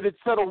 excavated,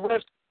 settle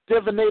rift,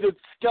 divinated,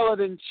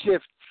 skeleton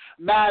shift,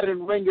 mad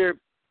and ringer,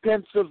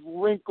 pensive,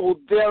 wrinkled,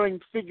 daring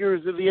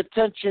figures of the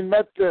attention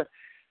met the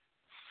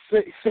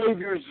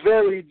saviors,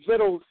 varied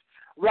victuals,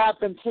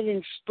 rap and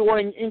singing,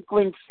 storing,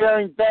 inkling,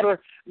 faring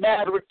better,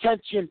 mad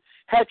retention,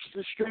 hex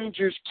the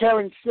strangers,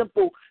 caring,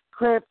 simple,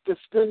 cramped, the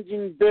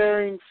stinging,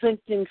 bearing,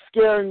 sinking,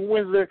 scaring,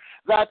 wither.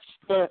 That's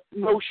the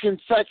notion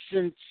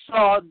section,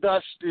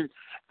 sawdust and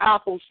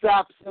apple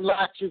straps and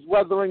latches,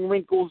 weathering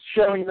wrinkles,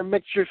 sharing the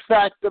mixture,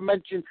 fact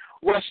dimension,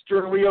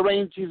 western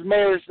rearranges,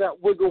 mares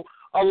that wiggle.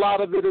 A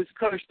lot of it is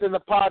cursed and the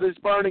pot is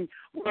burning.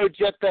 Words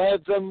yet the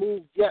head's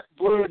unmoved, yet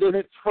blurred in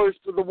its first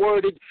of the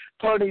worded.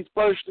 Turnies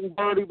bursting,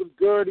 birdie with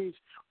girdies.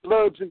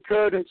 Blurbs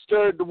incurred and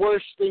stirred the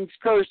worst things.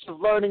 Curse of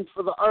learning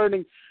for the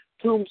earning.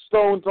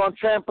 Tombstones on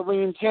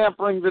trampoline,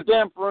 tampering, the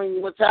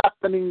dampering, what's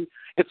happening.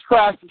 It's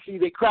crafty,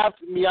 they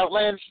crafted me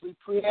outlandishly,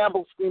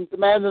 preamble schemes,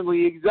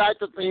 demandingly,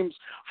 exacta themes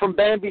from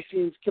Bambi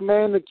scenes,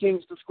 command the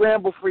kings to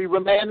scramble free,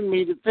 remanding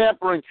me to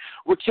tampering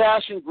with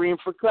cash and green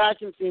for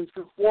cracking scenes,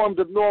 conformed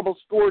of normal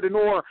stored in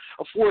ore,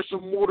 a force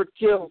of mortar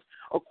killed,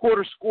 a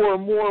quarter score or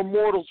more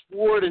immortals,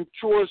 ward and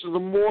chores of the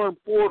more and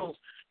portals,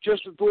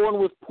 just adorned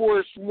with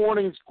porous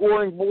mornings,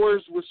 goring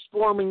wars with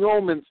storming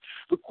omens,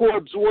 the core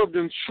absorbed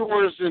in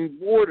shores and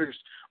borders,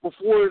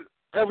 before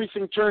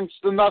everything turns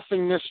to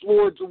nothingness,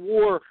 lords of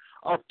war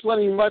are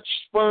plenty much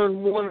spurned,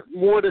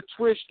 more to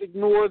twist,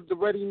 ignored, the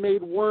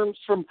ready-made worms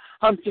from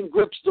hunting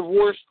grips,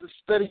 divorced, the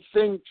steady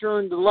thing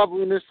turned to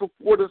loveliness,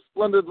 reported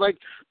splendid like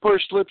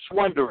pursed lips,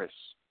 wondrous.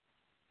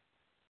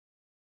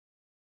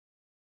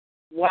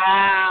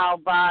 Wow,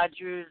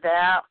 Badru,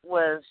 that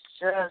was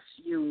just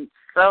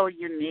so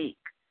unique.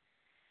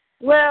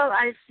 Well,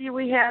 I see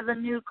we have a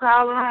new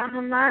caller on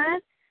the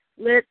line.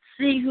 Let's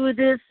see who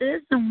this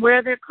is and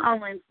where they're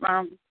calling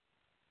from.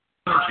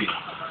 Hi.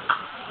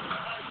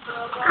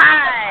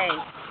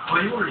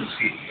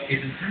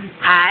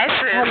 Hi,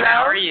 sis. Hello?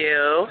 How are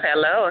you?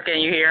 Hello. Can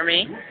you hear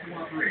me?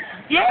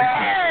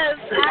 Yes.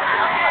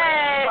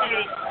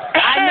 Hi.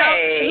 I know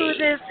who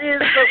this is,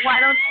 but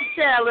why don't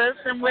you tell us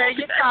and where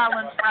you're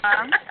calling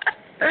from?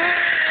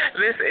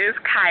 This is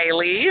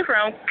Kylie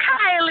from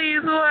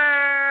Kylie's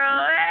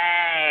World. Hey.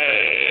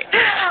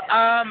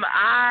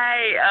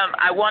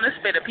 I want to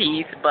spit a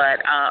piece, but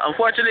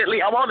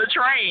unfortunately I'm on the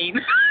train.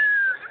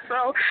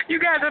 So you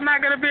guys are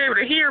not going to be able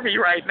to hear me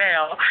right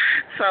now.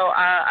 So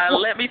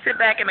let me sit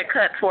back in the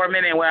cut for a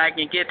minute where I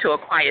can get to a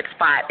quiet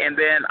spot, and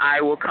then I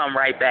will come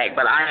right back.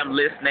 But I am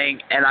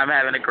listening, and I'm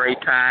having a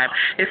great time.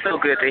 It's so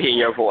good to hear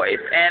your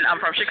voice. And I'm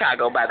from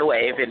Chicago, by the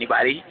way, if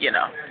anybody,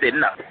 didn't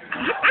know.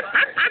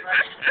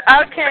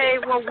 Okay,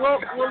 well,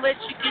 we'll let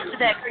you get to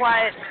that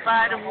quiet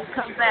spot, and we'll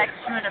come back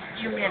to you in a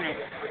few minutes.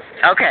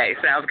 Okay,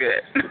 sounds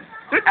good.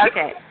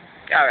 Okay.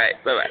 All right,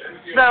 bye-bye.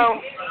 So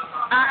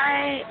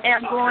I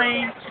am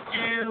going to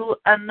do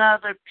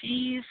another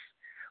piece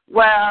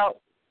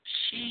while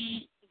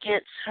she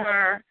gets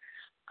her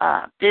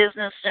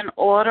business in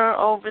order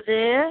over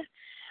there.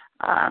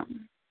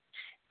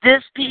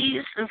 This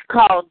piece is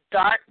called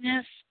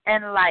Darkness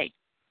and Light.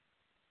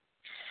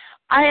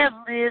 I have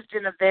lived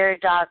in a very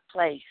dark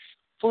place,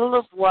 full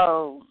of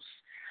woes,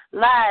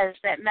 lies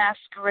that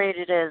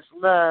masqueraded as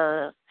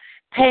love,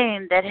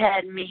 pain that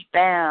had me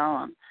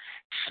bound,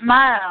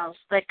 smiles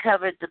that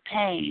covered the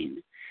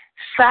pain,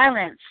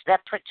 silence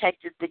that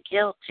protected the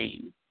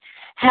guilty,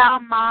 how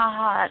my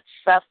heart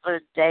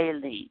suffered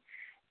daily,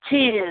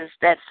 tears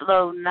that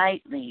flow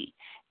nightly,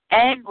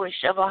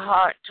 anguish of a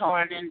heart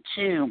torn in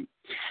two.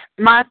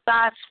 My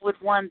thoughts would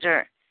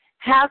wonder,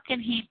 how can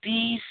he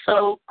be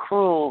so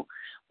cruel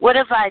What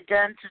have I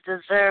done to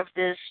deserve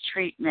this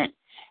treatment?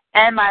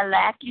 Am I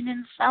lacking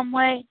in some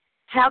way?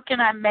 How can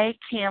I make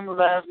him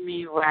love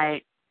me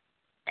right?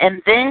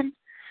 And then,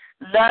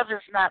 love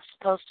is not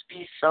supposed to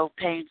be so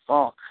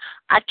painful.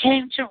 I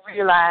came to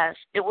realize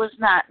it was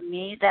not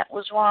me that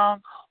was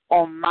wrong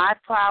or my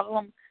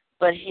problem,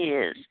 but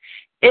his.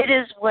 It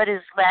is what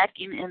is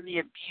lacking in the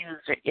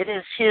abuser. It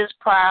is his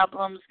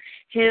problems,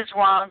 his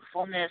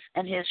wrongfulness,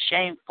 and his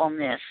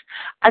shamefulness.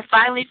 I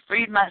finally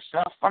freed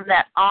myself from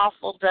that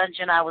awful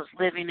dungeon I was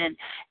living in,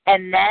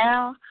 and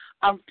now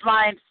I'm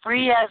flying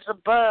free as a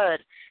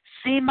bird.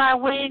 See my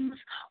wings?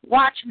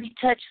 Watch me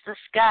touch the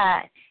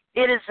sky.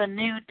 It is a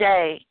new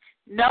day.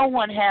 No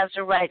one has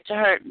a right to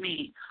hurt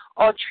me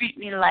or treat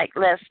me like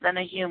less than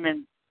a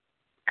human.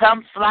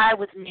 Come fly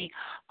with me,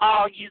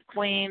 all you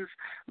queens.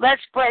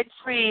 Let's break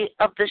free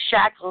of the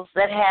shackles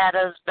that had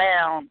us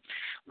bound.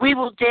 We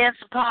will dance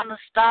upon the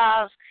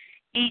stars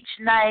each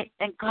night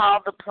and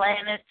call the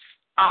planets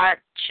our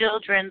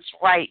children's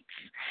rights.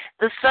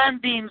 The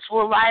sunbeams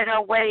will light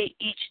our way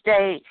each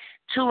day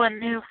to a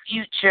new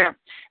future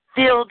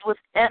filled with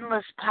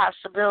endless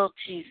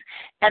possibilities,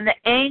 and the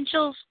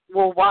angels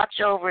will watch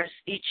over us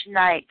each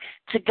night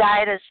to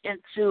guide us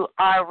into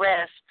our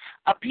rest,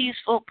 a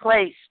peaceful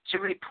place to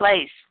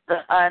replace the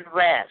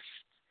unrest.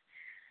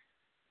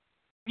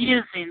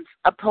 Musings,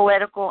 a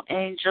poetical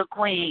angel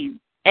queen,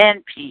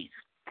 and peace.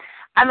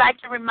 I'd like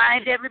to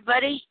remind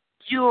everybody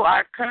you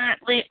are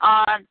currently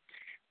on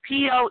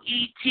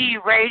P.O.E.T.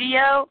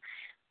 Radio,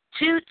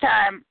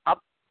 two-time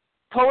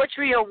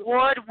Poetry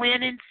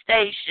Award-winning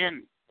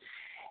station.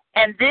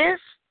 And this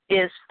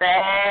is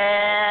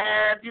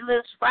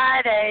Fabulous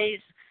Fridays.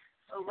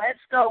 So let's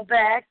go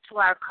back to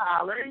our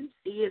caller and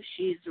see if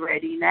she's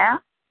ready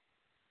now.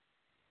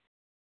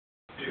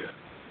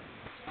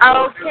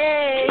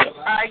 Okay,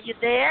 are you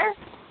there?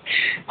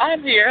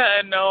 I'm here.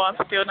 No, I'm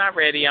still not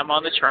ready. I'm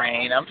on the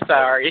train. I'm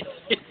sorry.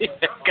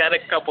 Got a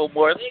couple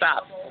more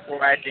stops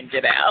before I can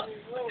get out.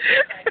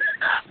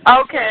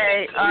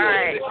 Okay, all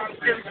right.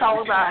 Just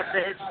hold on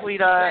there,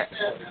 sweetheart.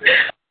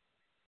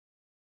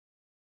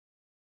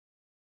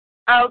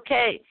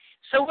 Okay,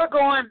 so we're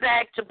going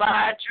back to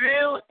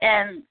Badru,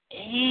 and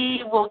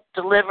he will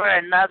deliver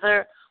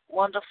another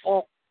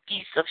wonderful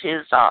piece of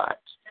his art.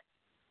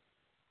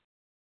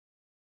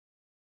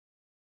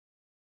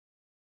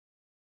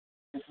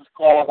 This is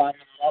called I'm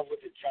in Love with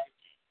a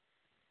Junkie.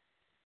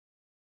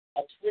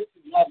 A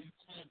twisted love and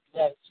cold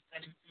blood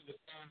spreading through the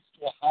sands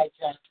to a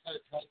hijacked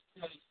head held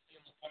clearly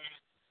steal the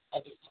moment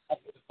of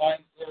the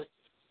divine birth.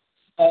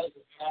 Spells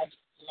of magic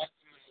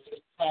collecting in the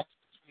little cracks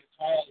between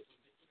tiles of the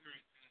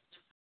ignorant and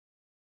indifferent.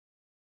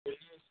 Their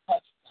nearest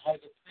touch to hide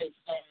their prey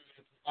family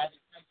and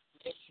providing sense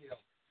ratio.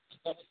 A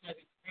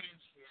double-sided crane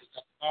shears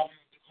at the bottom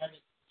of the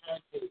harness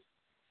staircase.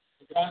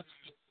 The ground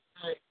amidst the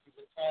current through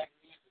the time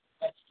music,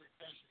 extra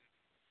pressure.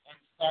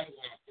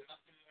 Sidewalk, and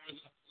nothing more than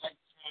a polite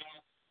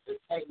smile or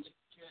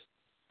tight-lipped kiss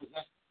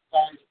possessed the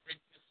desire to break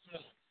the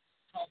soul.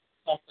 Tells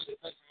itself that it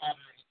doesn't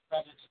matter and it's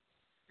better to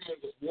fear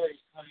with worries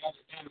come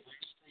another day where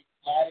mystery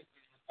lies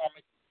in an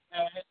atomic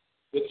experiment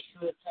with a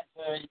sure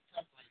temporary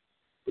template.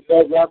 With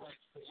no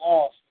reverence for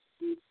law,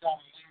 she feeds down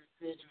a layer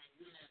creating a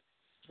union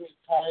between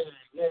Tyler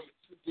and Ray,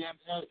 too damn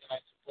arrogant, I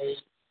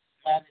suppose.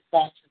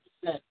 Manufactured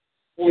descent,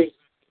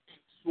 poison, the big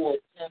sword,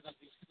 turned up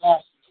these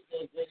flashes of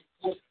no great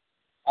poison.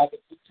 The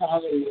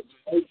brutality of the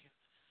emotion,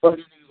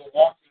 burdening the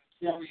walking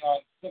carry-on,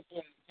 simple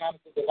and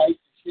mechanical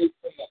devices shaped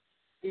from the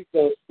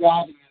ethos,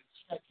 guiding and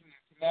stretching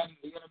and commanding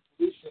the inner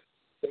pollution,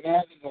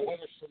 demanding a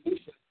winner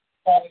solution,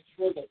 falling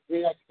short of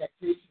great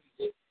expectations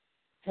that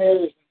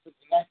tears into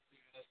the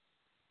nothingness,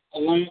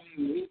 allowing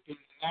the weeping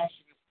and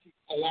gnashing of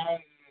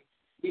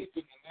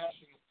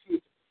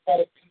teeth,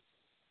 pathetic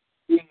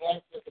being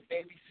left with a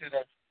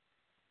babysitter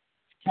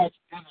to catch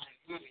dinner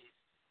and movies,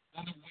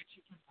 none of which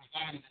you can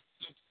provide.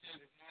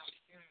 Substandard, nearly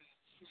human,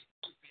 sweet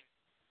husband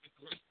with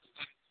the rest of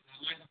them to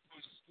light upon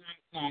a storm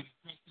cloud and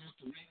press out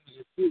the rain with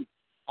her feet.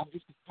 I'm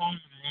just a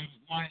commoner out of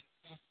line,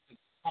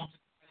 sensitive,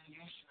 public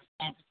humiliation, or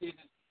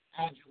complicated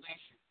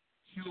adulation.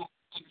 She'll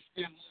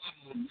understand the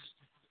level of this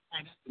to the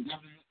credit the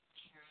government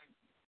sharing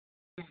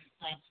human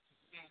problems to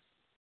see,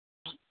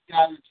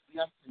 scattered to the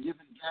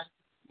unforgiven dead,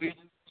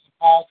 waiting for the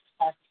call to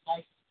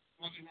sacrifice,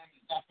 swimming in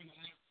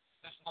indefinitely.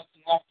 There's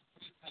nothing left to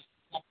protest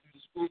except for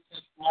this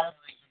grotesque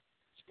barbarism.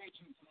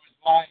 Screeching through his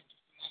mind, just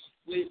another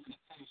flavor to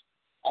taste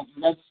of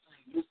the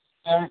registering useless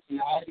therapy,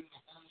 hiding the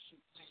horror she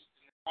placed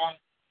in the mind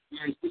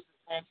where his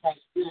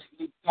disenfranchised spirit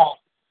leaped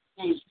out.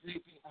 Clothes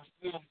draping her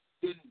film,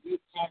 in deep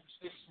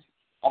conversation,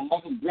 a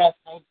mother breath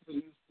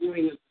hopefully he was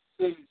doing as the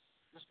same,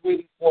 just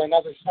waiting for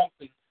another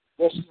something,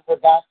 wishing her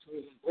back to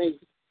his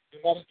embrace. He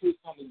meditates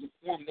on the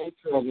deformed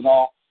nature of it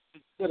all,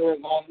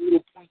 considering all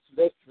little points of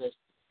interest.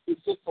 He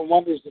sits and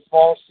wonders if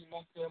all she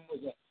meant to him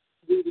was a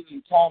fleeting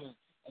encounter.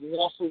 And he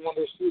also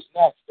wonders who's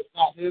next. If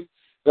not him,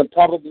 then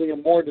probably a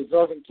more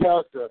deserving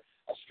character,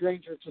 a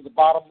stranger to the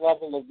bottom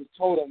level of the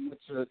totem,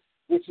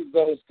 which of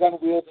those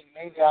gun-wielding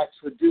maniacs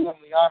would do him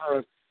the honor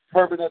of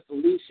permanent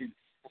deletion,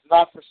 if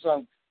not for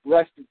some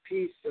rest in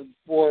peace and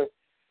for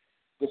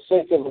the sake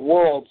feelings of the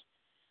world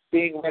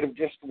being rid of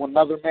just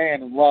another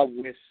man in love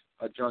with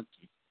a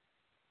junkie?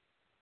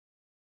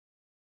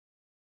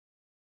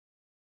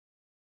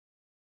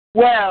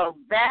 Well,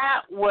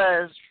 that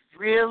was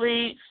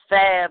really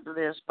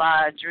fabulous,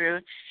 Badru.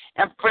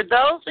 And for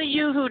those of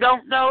you who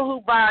don't know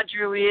who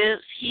Badru is,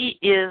 he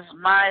is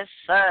my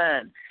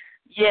son.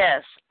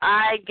 Yes,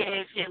 I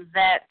gave him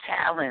that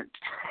talent.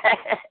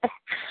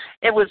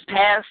 It was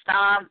passed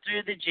on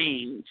through the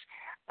genes.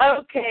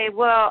 Okay,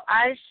 well,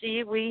 I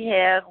see we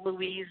have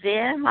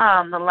Louisiana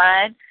on the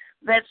line.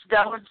 Let's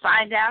go and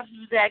find out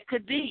who that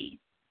could be.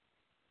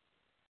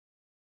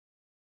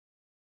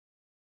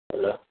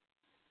 Hello.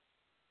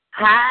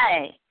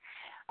 Hi.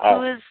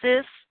 Who is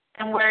this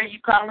and where are you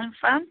calling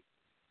from?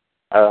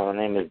 My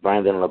name is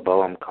Brandon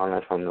LeBeau. I'm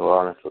calling from New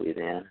Orleans,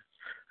 Louisiana.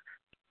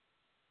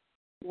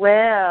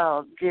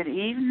 Well, good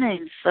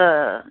evening,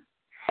 sir.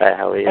 Hi,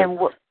 how are you? And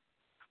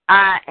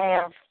I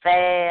am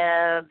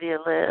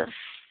fabulous.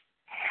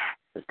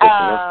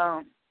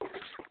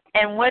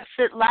 And what's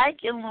it like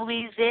in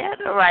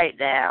Louisiana right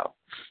now?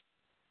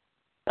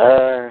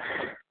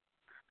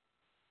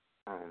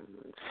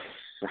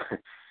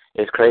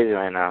 It's crazy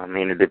right now. I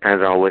mean, it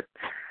depends on what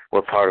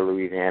part of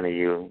Louisiana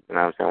you know what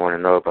I'm saying, want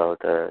to know about,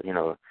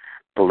 the,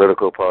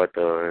 political part,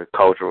 the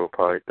cultural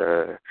part,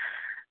 the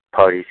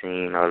party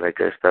scene, all that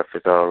good stuff.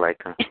 It's all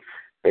like a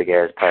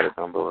big-ass pot of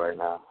gumbo right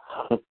now.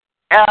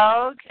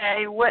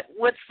 Okay.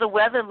 What's the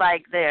weather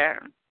like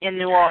there in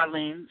New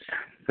Orleans?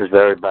 It's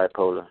very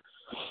bipolar.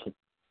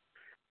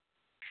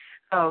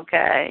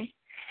 Okay.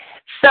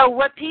 So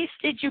what piece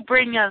did you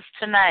bring us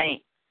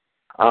tonight?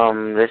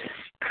 This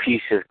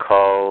piece is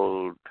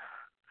called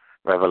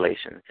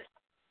Revelations.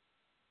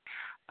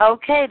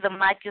 Okay, the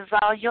mic is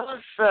all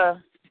yours,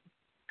 sir.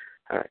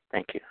 All right,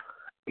 thank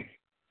you.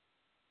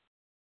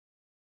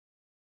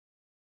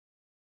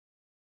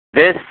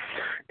 This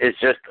is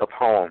just a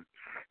poem.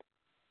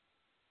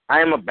 I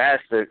am a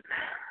bastard,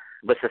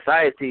 but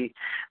society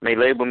may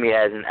label me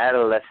as an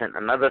adolescent,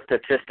 another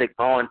statistic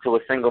born to a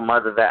single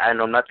mother that I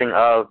know nothing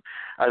of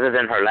other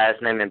than her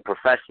last name and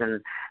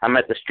profession. I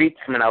met the streets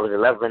when I was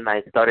 11.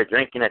 I started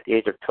drinking at the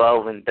age of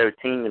 12 and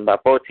 13, and by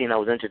 14 I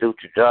was introduced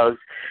to drugs,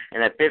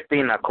 and at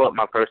 15 I caught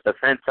my first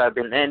offense. I've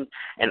been in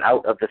and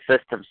out of the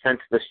system since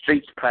the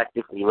streets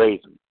practically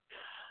raised me.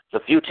 The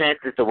few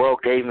chances the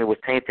world gave me was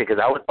tainted because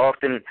I was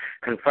often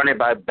confronted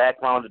by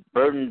backgrounds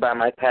burdened by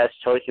my past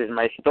choices.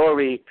 My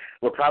story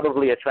would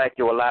probably attract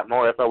you a lot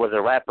more if I was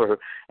a rapper,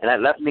 and that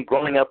left me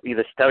growing up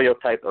either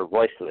stereotyped or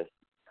voiceless.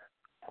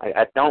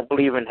 I don't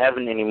believe in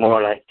heaven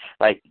anymore.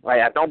 Like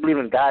I don't believe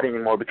in God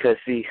anymore because,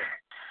 see,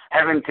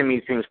 heaven to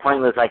me seems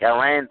pointless. Like, I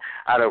ran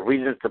out of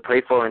reasons to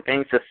pray for and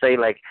things to say.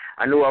 Like,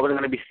 I knew I wasn't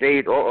going to be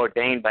saved or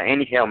ordained by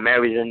any Hail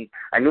Marys, and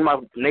I knew my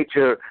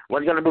nature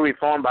wasn't going to be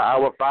reformed by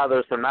our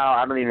Father, so now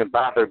I don't even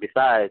bother.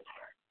 Besides,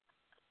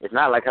 it's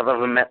not like I've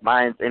ever met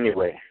mine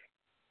anyway.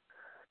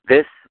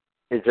 This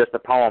is just a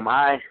poem.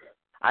 I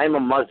am a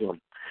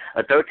Muslim,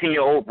 a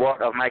 13-year-old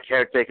brought of my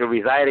caretaker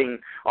residing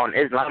on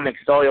Islamic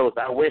soils.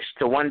 I wish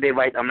to one day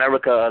write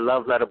America a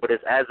love letter, but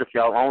it's as if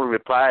y'all only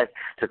reply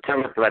to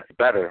terror threats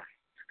better.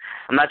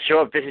 I'm not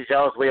sure if this is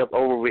y'all's way of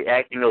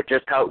overreacting or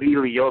just how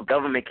easily your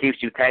government keeps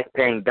you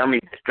tax-paying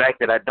dummies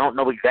distracted. I don't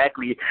know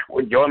exactly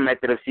what your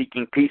method of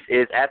seeking peace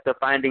is after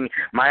finding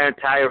my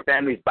entire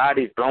family's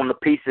bodies blown to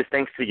pieces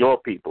thanks to your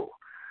people.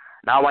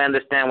 Now I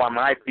understand why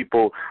my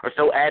people are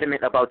so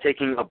adamant about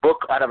taking a book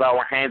out of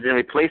our hands and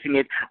replacing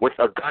it with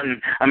a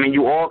gun. I mean,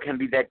 you all can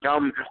be that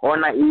dumb or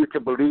naive to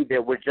believe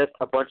that we're just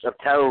a bunch of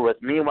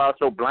terrorists. Meanwhile,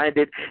 so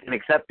blinded and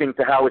accepting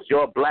to how it's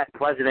your black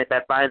president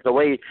that finds a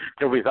way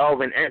to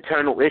resolve an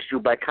internal issue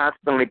by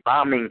constantly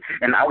bombing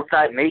an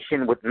outside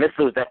nation with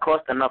missiles that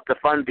cost enough to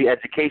fund the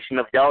education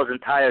of y'all's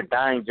entire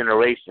dying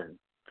generation.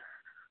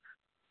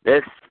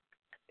 This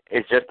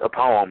is just a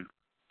poem.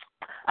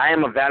 I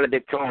am a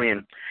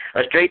valedictorian,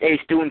 a straight-A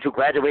student who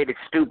graduated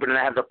stupid, and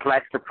I have the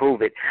plaques to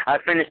prove it. I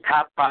finished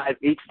top 5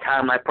 each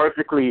time. I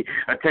perfectly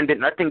attended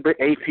nothing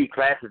but AP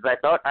classes. I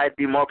thought I'd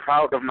be more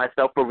proud of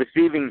myself for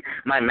receiving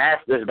my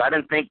master's, but I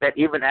didn't think that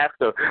even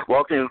after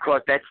walking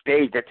across that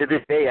stage, that to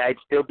this day I'd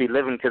still be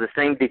living to the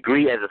same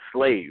degree as a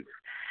slave,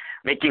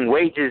 making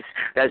wages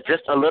that's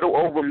just a little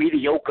over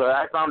mediocre.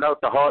 I found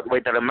out the hard way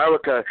that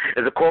America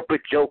is a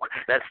corporate joke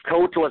that's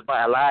told to us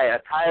by a lie,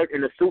 attired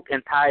in a suit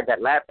and tie that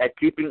laugh at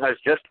keeping us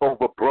just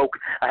over broke.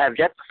 I have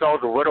yet to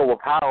solve the riddle of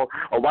how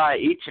or why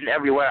each and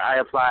everywhere I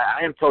apply,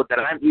 I am told that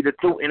I'm either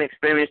too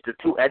inexperienced or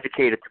too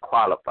educated to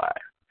qualify.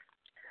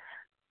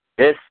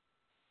 This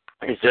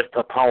is just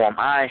a poem.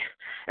 I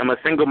am a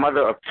single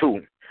mother of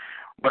 2.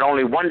 But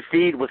only one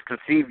seed was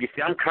conceived. You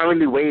see, I'm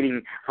currently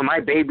waiting for my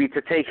baby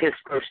to take his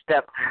first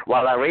step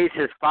while I raise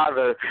his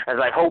father, as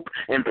I hope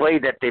and pray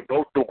that they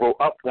both will grow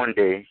up one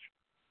day.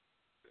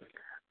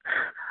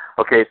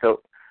 Okay,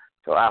 so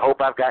So I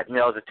hope I've gotten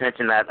y'all's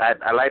attention.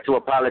 I'd like to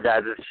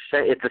apologize.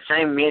 It's a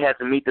shame me had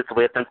to meet this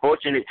way. It's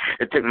unfortunate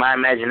it took my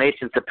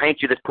imagination to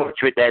paint you this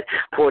portrait that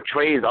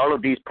portrays all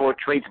of these poor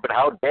traits, but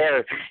how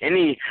dare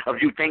any of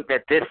you think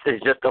that this is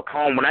just a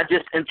poem when I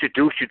just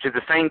introduced you to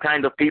the same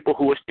kind of people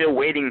who are still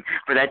waiting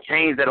for that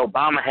change that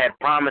Obama had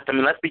promised. I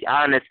mean, let's be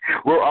honest.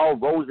 We're all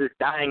roses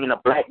dying in the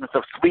blackness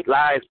of sweet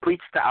lies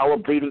preached to our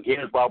bleeding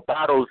ears while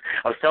bottles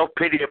of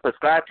self-pity are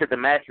prescribed to the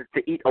masses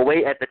to eat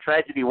away at the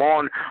tragedy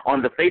worn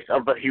on the face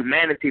of the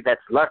humanity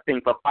that's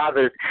lusting for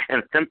fathers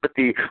and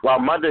sympathy, while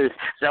mothers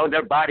sell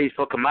their bodies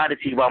for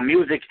commodity, while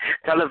music,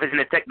 television,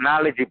 and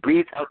technology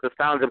breathes out the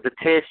sounds of the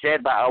tears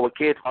shed by our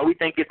kids, while we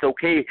think it's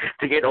okay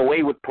to get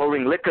away with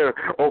pouring liquor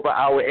over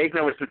our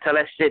ignorance until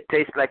that shit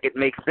tastes like it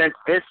makes sense.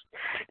 This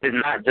is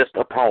not just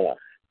a poem.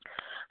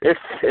 This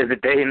is the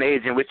day and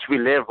age in which we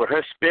live, where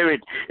her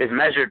spirit is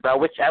measured by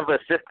whichever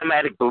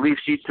systematic belief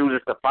she chooses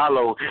to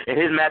follow, and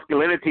his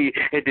masculinity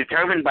is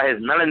determined by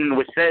his melanin,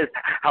 which says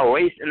how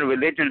race and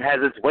religion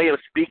has its way of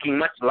speaking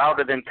much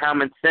louder than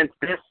common sense.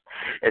 This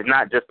is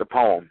not just a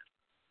poem.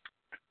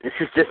 This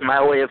is just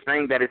my way of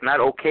saying that it's not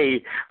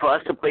okay for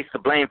us to place the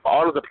blame for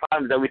all of the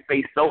problems that we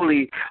face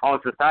solely on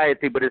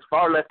society, but it's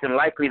far less than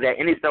likely that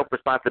any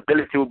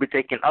self-responsibility will be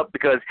taken up,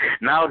 because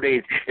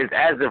nowadays it's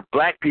as if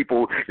black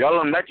people,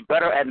 y'all are much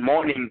better at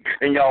mourning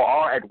than y'all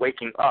are at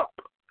waking up.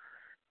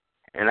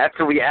 And that's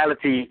a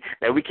reality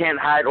that we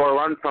can't hide or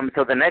run from.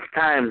 So the next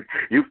time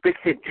you fix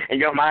it in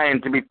your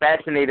mind to be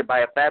fascinated by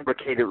a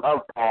fabricated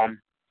love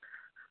poem,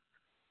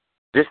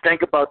 just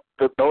think about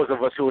those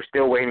of us who are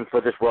still waiting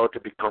for this world to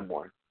become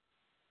one.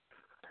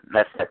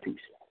 That's that piece.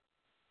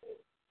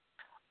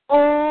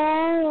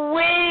 Oh,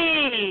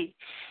 wait.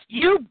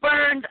 You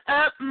burned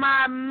up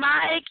my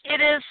mic. It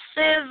is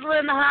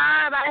sizzling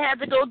hot. I had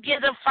to go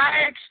get a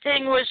fire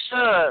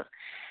extinguisher.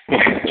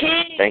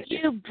 Thank you.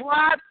 You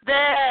brought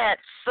that,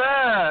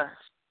 sir.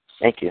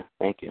 Thank you.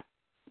 Thank you.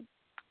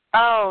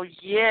 Oh,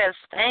 yes.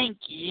 Thank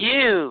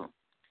you.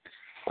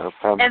 No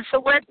problem. And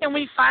so where can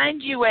we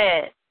find you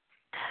at?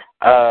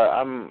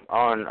 I'm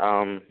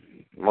on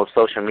most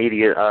social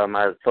media.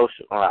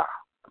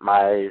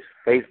 My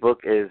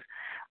Facebook is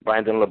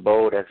Brandon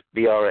LeBeaux. That's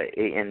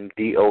BRANDON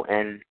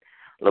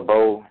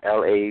LeBeaux,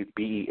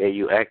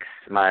 LABEAUX.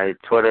 My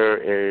Twitter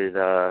is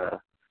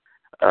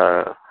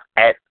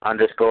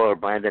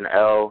 @_Brandon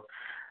L.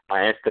 My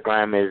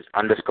Instagram is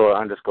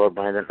 __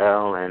 Brandon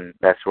L. And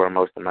that's where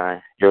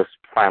you'll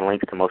find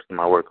links to most of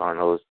my work on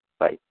those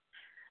sites.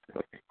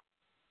 Okay.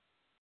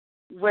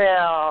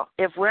 Well,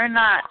 if we're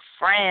not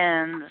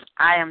friends,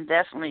 I am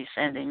definitely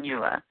sending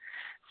you a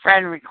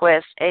friend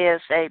request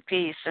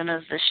ASAP as soon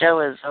as the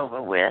show is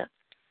over with.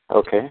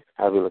 Okay.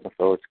 I'll be looking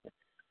forward to it.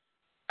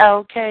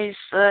 Okay,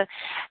 so, I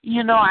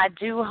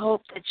do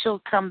hope that you'll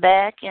come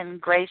back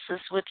and grace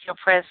us with your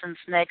presence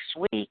next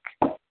week.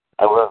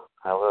 I will.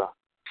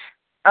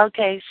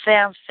 Okay,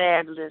 sounds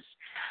fabulous.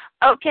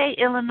 Okay,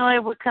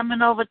 Illinois, we're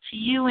coming over to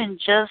you in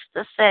just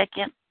a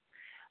second.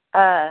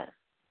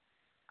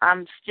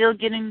 I'm still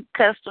getting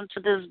accustomed to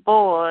this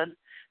board,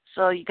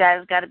 so you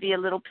guys got to be a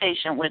little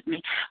patient with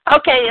me.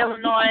 Okay,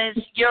 Illinois,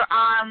 you're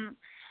on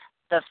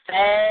the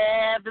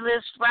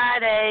Fabulous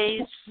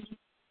Fridays.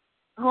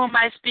 Who am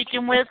I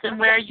speaking with, and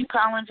where are you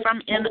calling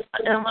from in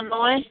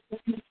Illinois?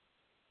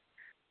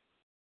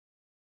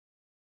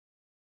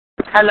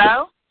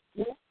 Hello?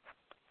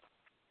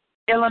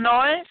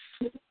 Illinois?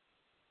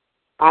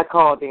 I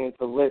called in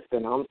to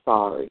listen. I'm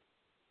sorry.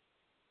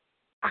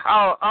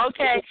 Oh,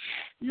 okay.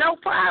 No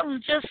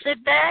problem. Just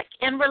sit back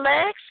and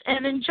relax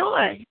and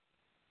enjoy.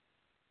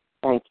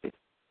 Thank you.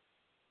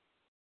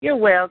 You're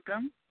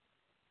welcome.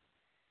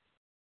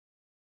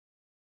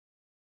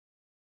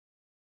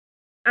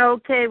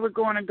 Okay, we're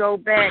going to go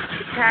back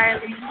to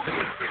Kylie.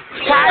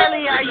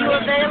 Kylie, are you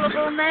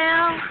available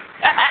now?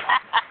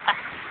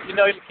 You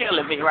know you're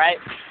killing me, right?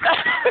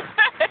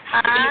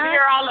 You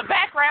hear all the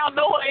background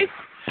noise?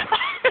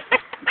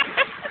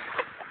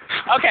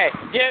 Okay,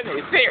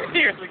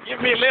 seriously,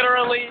 give me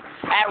literally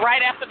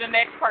right after the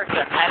next person,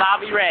 and I'll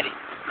be ready.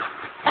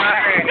 All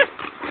right.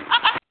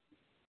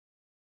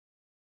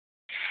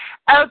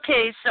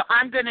 Okay, so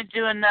I'm going to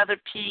do another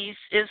piece.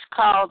 It's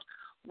called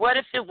What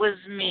If It Was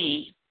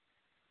Me?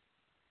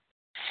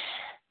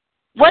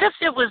 What if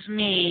it was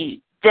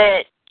me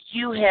that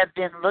you have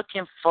been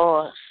looking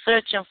for,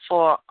 searching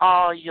for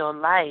all your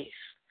life?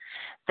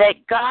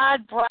 That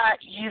God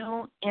brought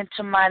you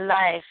into my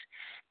life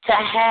to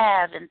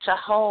have and to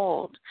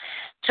hold,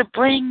 to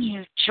bring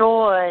you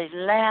joy,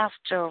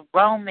 laughter,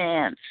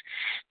 romance,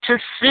 to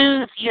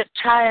soothe your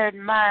tired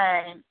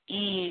mind,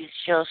 ease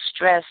your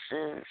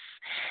stresses,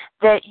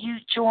 that you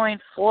join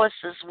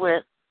forces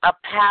with a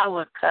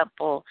power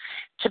couple,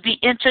 to be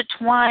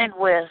intertwined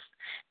with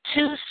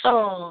two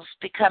souls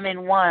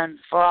becoming one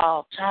for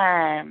all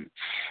time,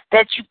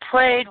 that you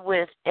prayed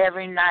with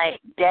every night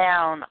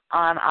down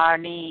on our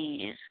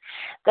knees.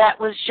 That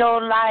was your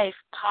life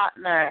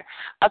partner,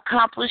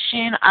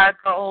 accomplishing our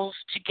goals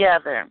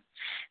together.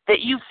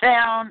 that you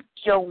found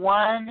your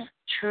one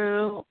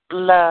true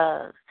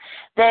love,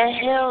 that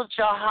held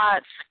your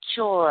heart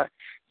secure,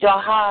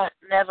 your heart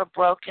never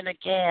broken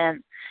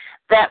again,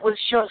 that was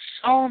your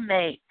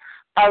soulmate,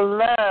 a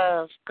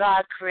love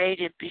God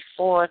created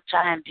before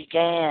time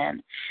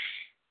began,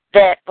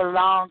 that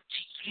belonged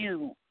to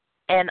you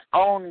and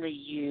only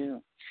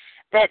you,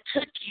 that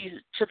took you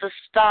to the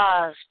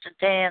stars to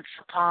dance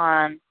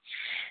upon,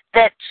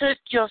 that took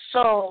your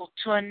soul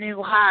to a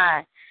new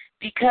high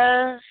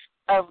because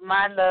of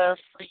my love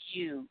for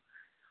you.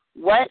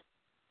 What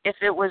if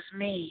it was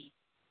me,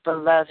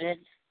 beloved?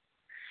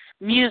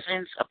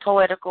 Musings, a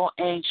poetical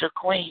angel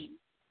queen.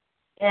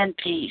 In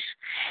peace.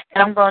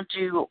 And I'm going to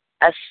do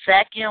a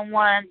second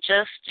one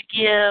just to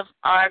give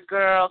our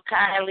girl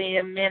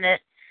Kylie a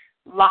minute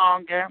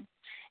longer.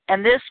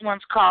 And this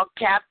one's called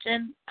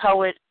Captain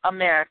Poet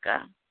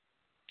America.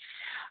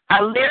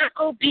 A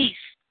lyrical beast,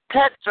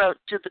 cutthroat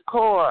to the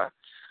core,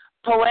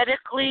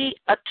 poetically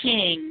a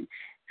king,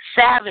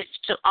 savage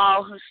to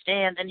all who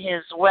stand in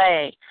his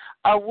way,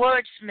 a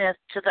wordsmith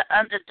to the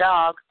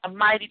underdog, a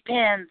mighty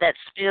pen that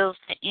spills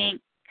the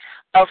ink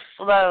of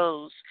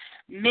flows.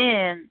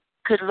 Men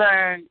could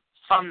learn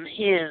from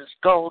his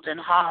golden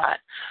heart,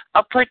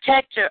 a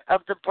protector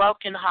of the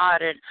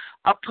brokenhearted,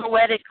 a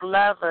poetic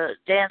lover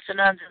dancing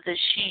under the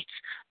sheets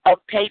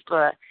of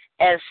paper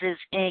as his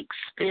ink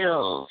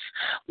spills.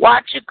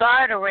 Watch your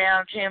guard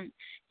around him,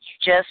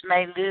 you just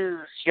may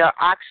lose your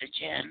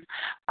oxygen.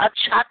 A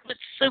chocolate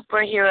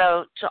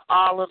superhero to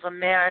all of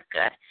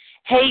America.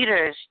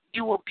 Haters,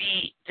 you will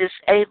be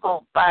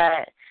disabled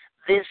by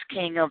this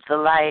king of the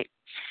light,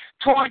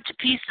 torn to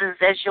pieces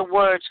as your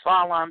words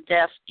fall on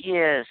deaf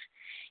ears.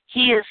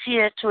 He is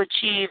here to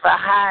achieve a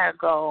higher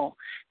goal,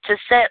 to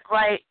set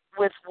right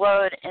with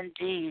word and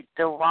deed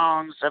the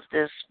wrongs of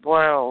this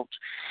world.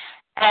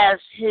 As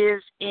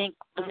his ink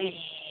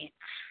bleeds,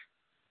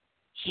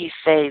 he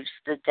saves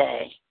the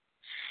day.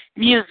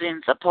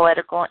 Musings, a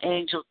poetical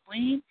angel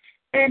queen.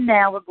 And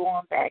now we're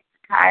going back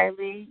to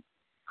Kylie.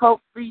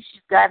 Hopefully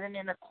she's gotten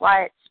in a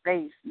quiet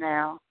space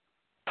now.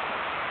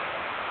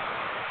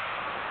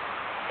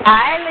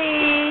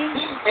 Kylie.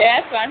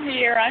 Yes, I'm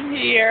here.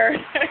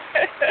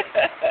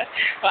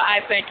 Well, I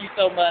thank you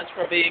so much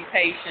for being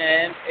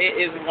patient. It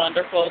is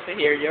wonderful to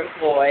hear your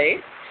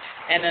voice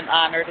and an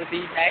honor to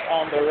be back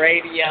on the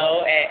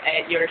radio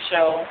at your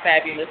show,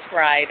 Fabulous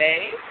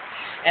Friday.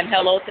 And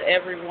hello to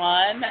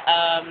everyone.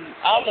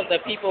 All of the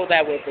people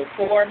that were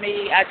before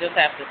me, I just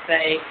have to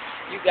say,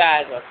 you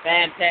guys are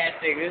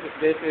fantastic.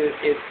 This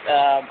is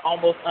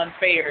almost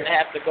unfair to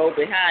have to go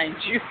behind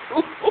you.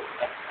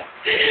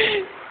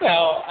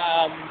 So,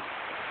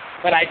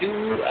 but I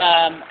do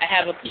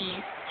have a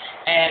piece,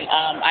 and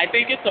I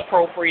think it's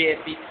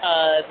appropriate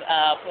because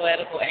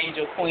Poetical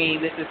Angel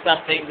Queen, this is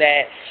something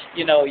that,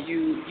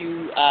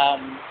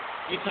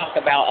 you talk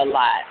about a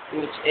lot,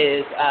 which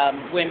is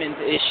women's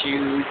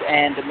issues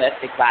and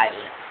domestic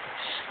violence.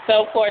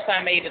 So, of course,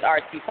 I made it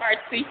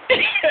artsy-fartsy.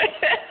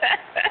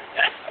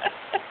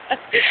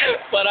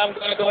 But I'm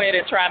going to go ahead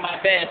and try my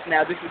best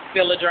now. This is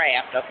still a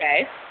draft,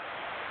 okay?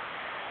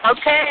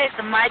 Okay,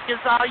 the mic is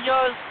all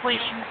yours,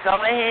 Queen.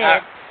 Go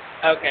ahead.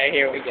 Okay,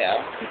 here we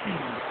go.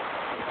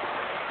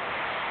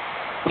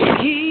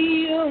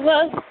 He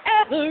was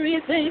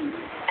everything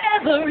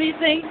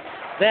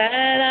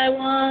that I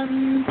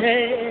wanted.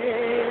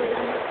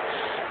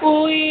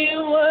 We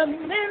were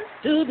meant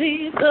to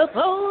be,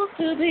 supposed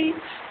to be,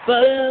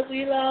 but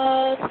we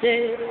lost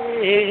it.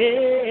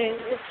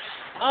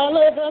 All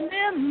of the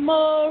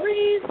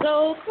memories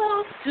so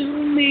close to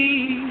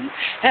me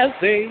have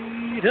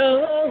faded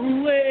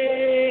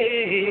away.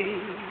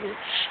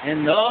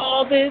 And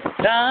all this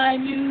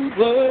time you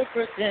were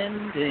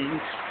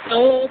pretending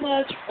so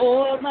much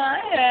for my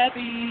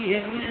happy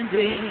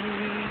ending.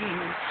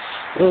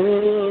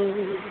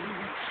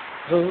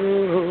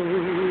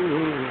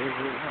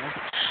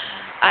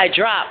 I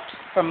dropped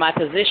from my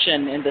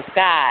position in the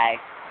sky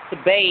to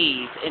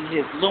bathe in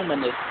his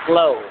luminous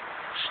glow.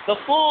 The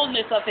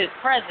fullness of his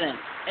presence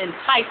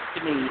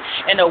enticed me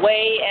in a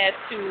way as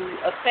to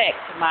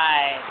affect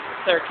my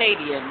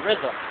circadian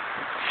rhythm.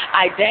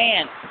 I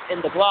danced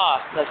in the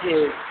gloss of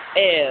his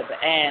ebb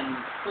and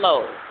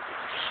flow.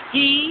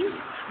 He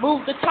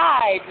moved the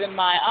tides in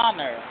my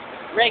honor,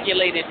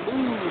 regulated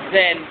moods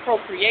and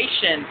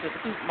procreation to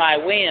suit my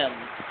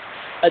whims,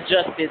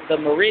 adjusted the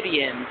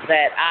meridians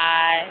that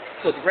I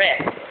could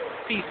rest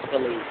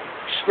peacefully,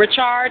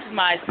 recharged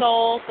my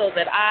soul so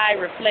that I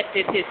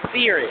reflected his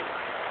spirit,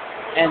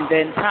 and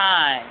then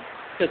time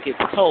took its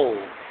toll.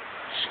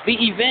 The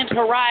event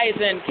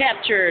horizon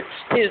captured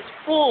his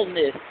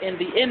fullness in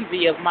the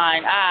envy of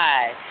mine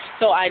eye,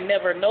 so I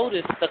never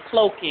noticed the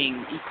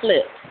cloaking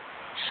eclipse.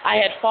 I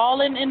had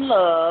fallen in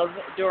love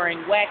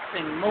during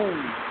waxing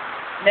moon.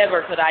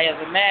 Never could I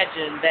have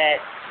imagined that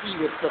he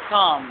would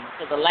succumb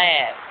to the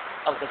last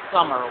of the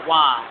summer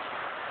wine.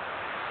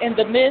 In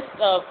the midst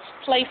of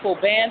playful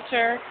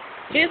banter,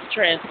 his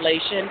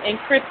translation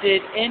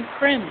encrypted in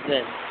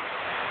crimson.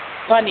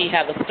 Funny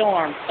how the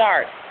storm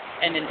starts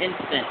in an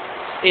instant,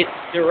 Its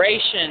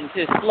duration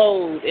is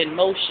slowed in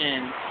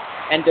motion,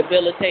 and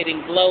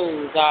debilitating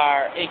blows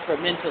are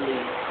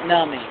incrementally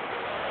numbing.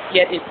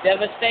 Yet its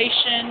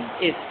devastation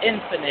is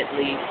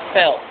infinitely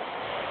felt.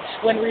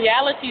 When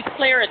reality's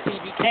clarity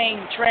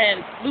became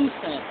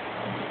translucent,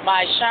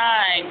 my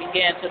shine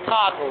began to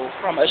toggle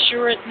from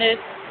assuredness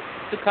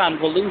to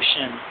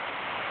convolution.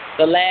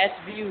 The last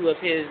view of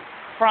his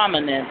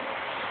prominence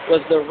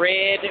was the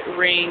red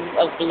ring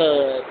of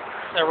blood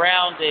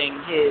surrounding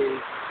his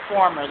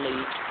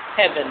formerly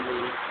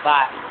heavenly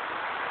body.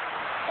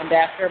 And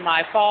after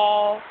my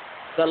fall,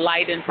 the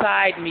light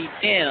inside me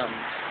dimmed.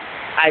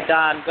 I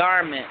donned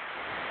garments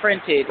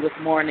printed with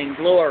morning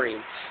glory,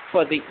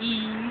 for the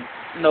eve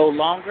no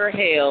longer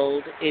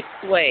held its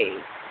sway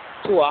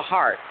to a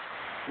heart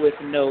with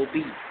no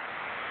beat.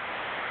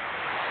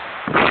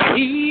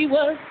 He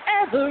was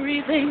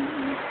everything,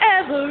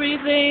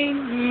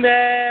 everything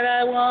that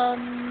I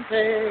wanted.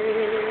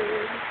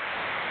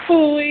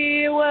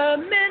 We were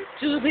meant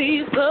to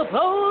be,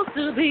 supposed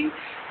to be,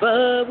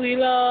 but we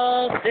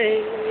lost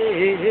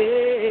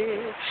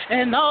it.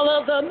 And all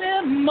of the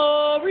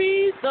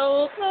memories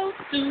so close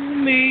to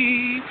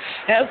me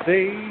have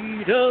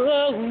faded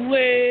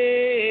away.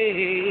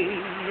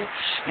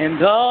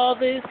 And all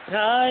this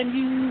time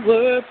you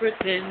were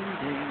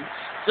pretending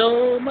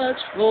so much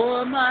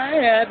for my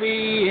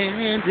happy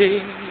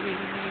ending.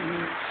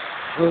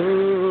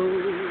 Oh,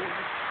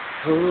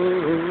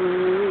 oh.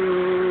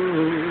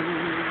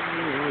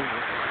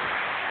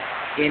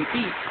 In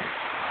peace.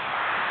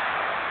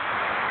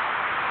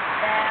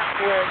 That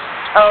was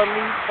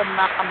totally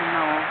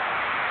phenomenal.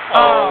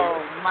 Oh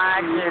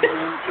my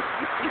goodness.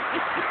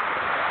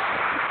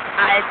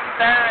 I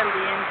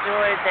thoroughly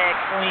enjoyed that,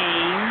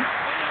 Queen.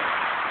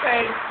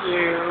 Thank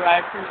you.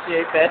 I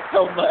appreciate that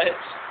so much.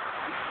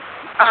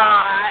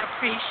 I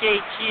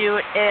appreciate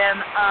you. And,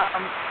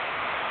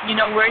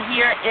 we're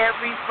here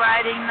every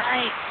Friday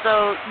night.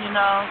 So,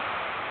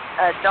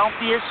 don't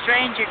be a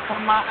stranger.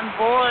 Come on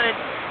board.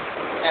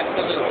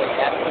 Absolutely,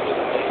 absolutely.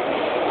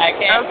 I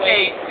can't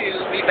wait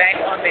to be back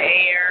on the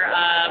air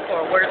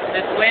for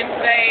Wordsmith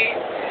Wednesday,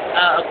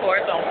 of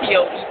course, on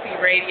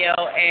P.O.E.T Radio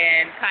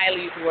and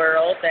Kylie's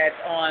World, that's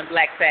on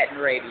Black Satin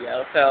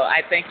Radio. So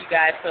I thank you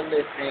guys for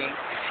listening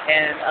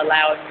and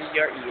allowing me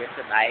your ear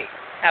tonight.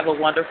 Have a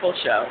wonderful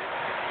show.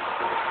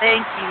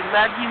 Thank you.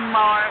 Love you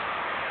more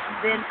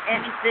than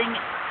anything.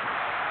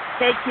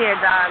 Take care,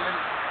 darling.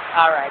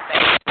 All right,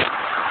 thanks.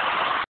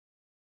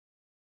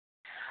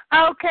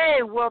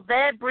 Okay, well,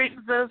 that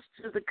brings us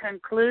to the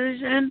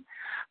conclusion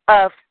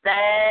of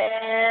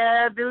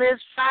Fabulous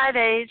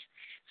Fridays.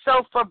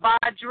 So for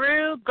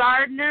Badru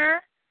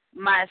Gardner,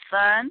 my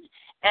son,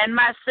 and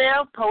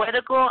myself,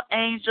 Poetical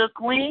Angel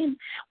Queen,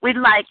 we'd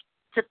like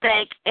to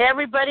thank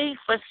everybody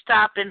for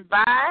stopping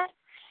by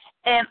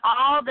and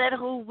all that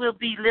who will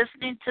be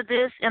listening to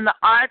this in the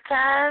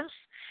archives.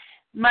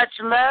 Much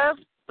love,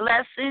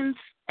 blessings,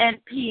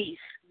 and peace.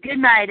 Good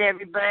night,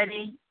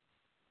 everybody.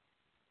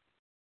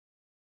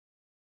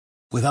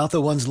 Without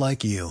the ones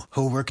like you,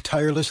 who work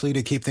tirelessly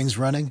to keep things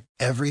running,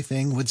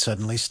 everything would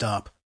suddenly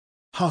stop.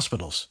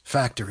 Hospitals,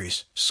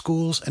 factories,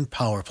 schools, and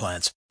power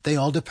plants, they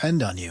all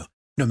depend on you.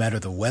 No matter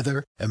the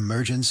weather,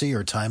 emergency,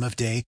 or time of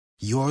day,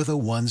 you're the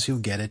ones who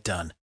get it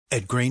done.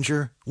 At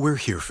Grainger, we're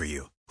here for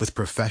you with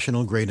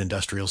professional-grade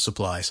industrial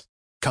supplies.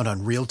 Count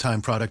on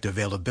real-time product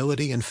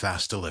availability and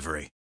fast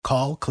delivery.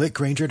 Call, click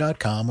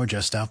Grainger.com, or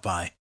just stop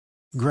by.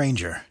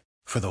 Grainger,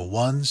 for the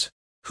ones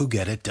who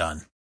get it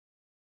done.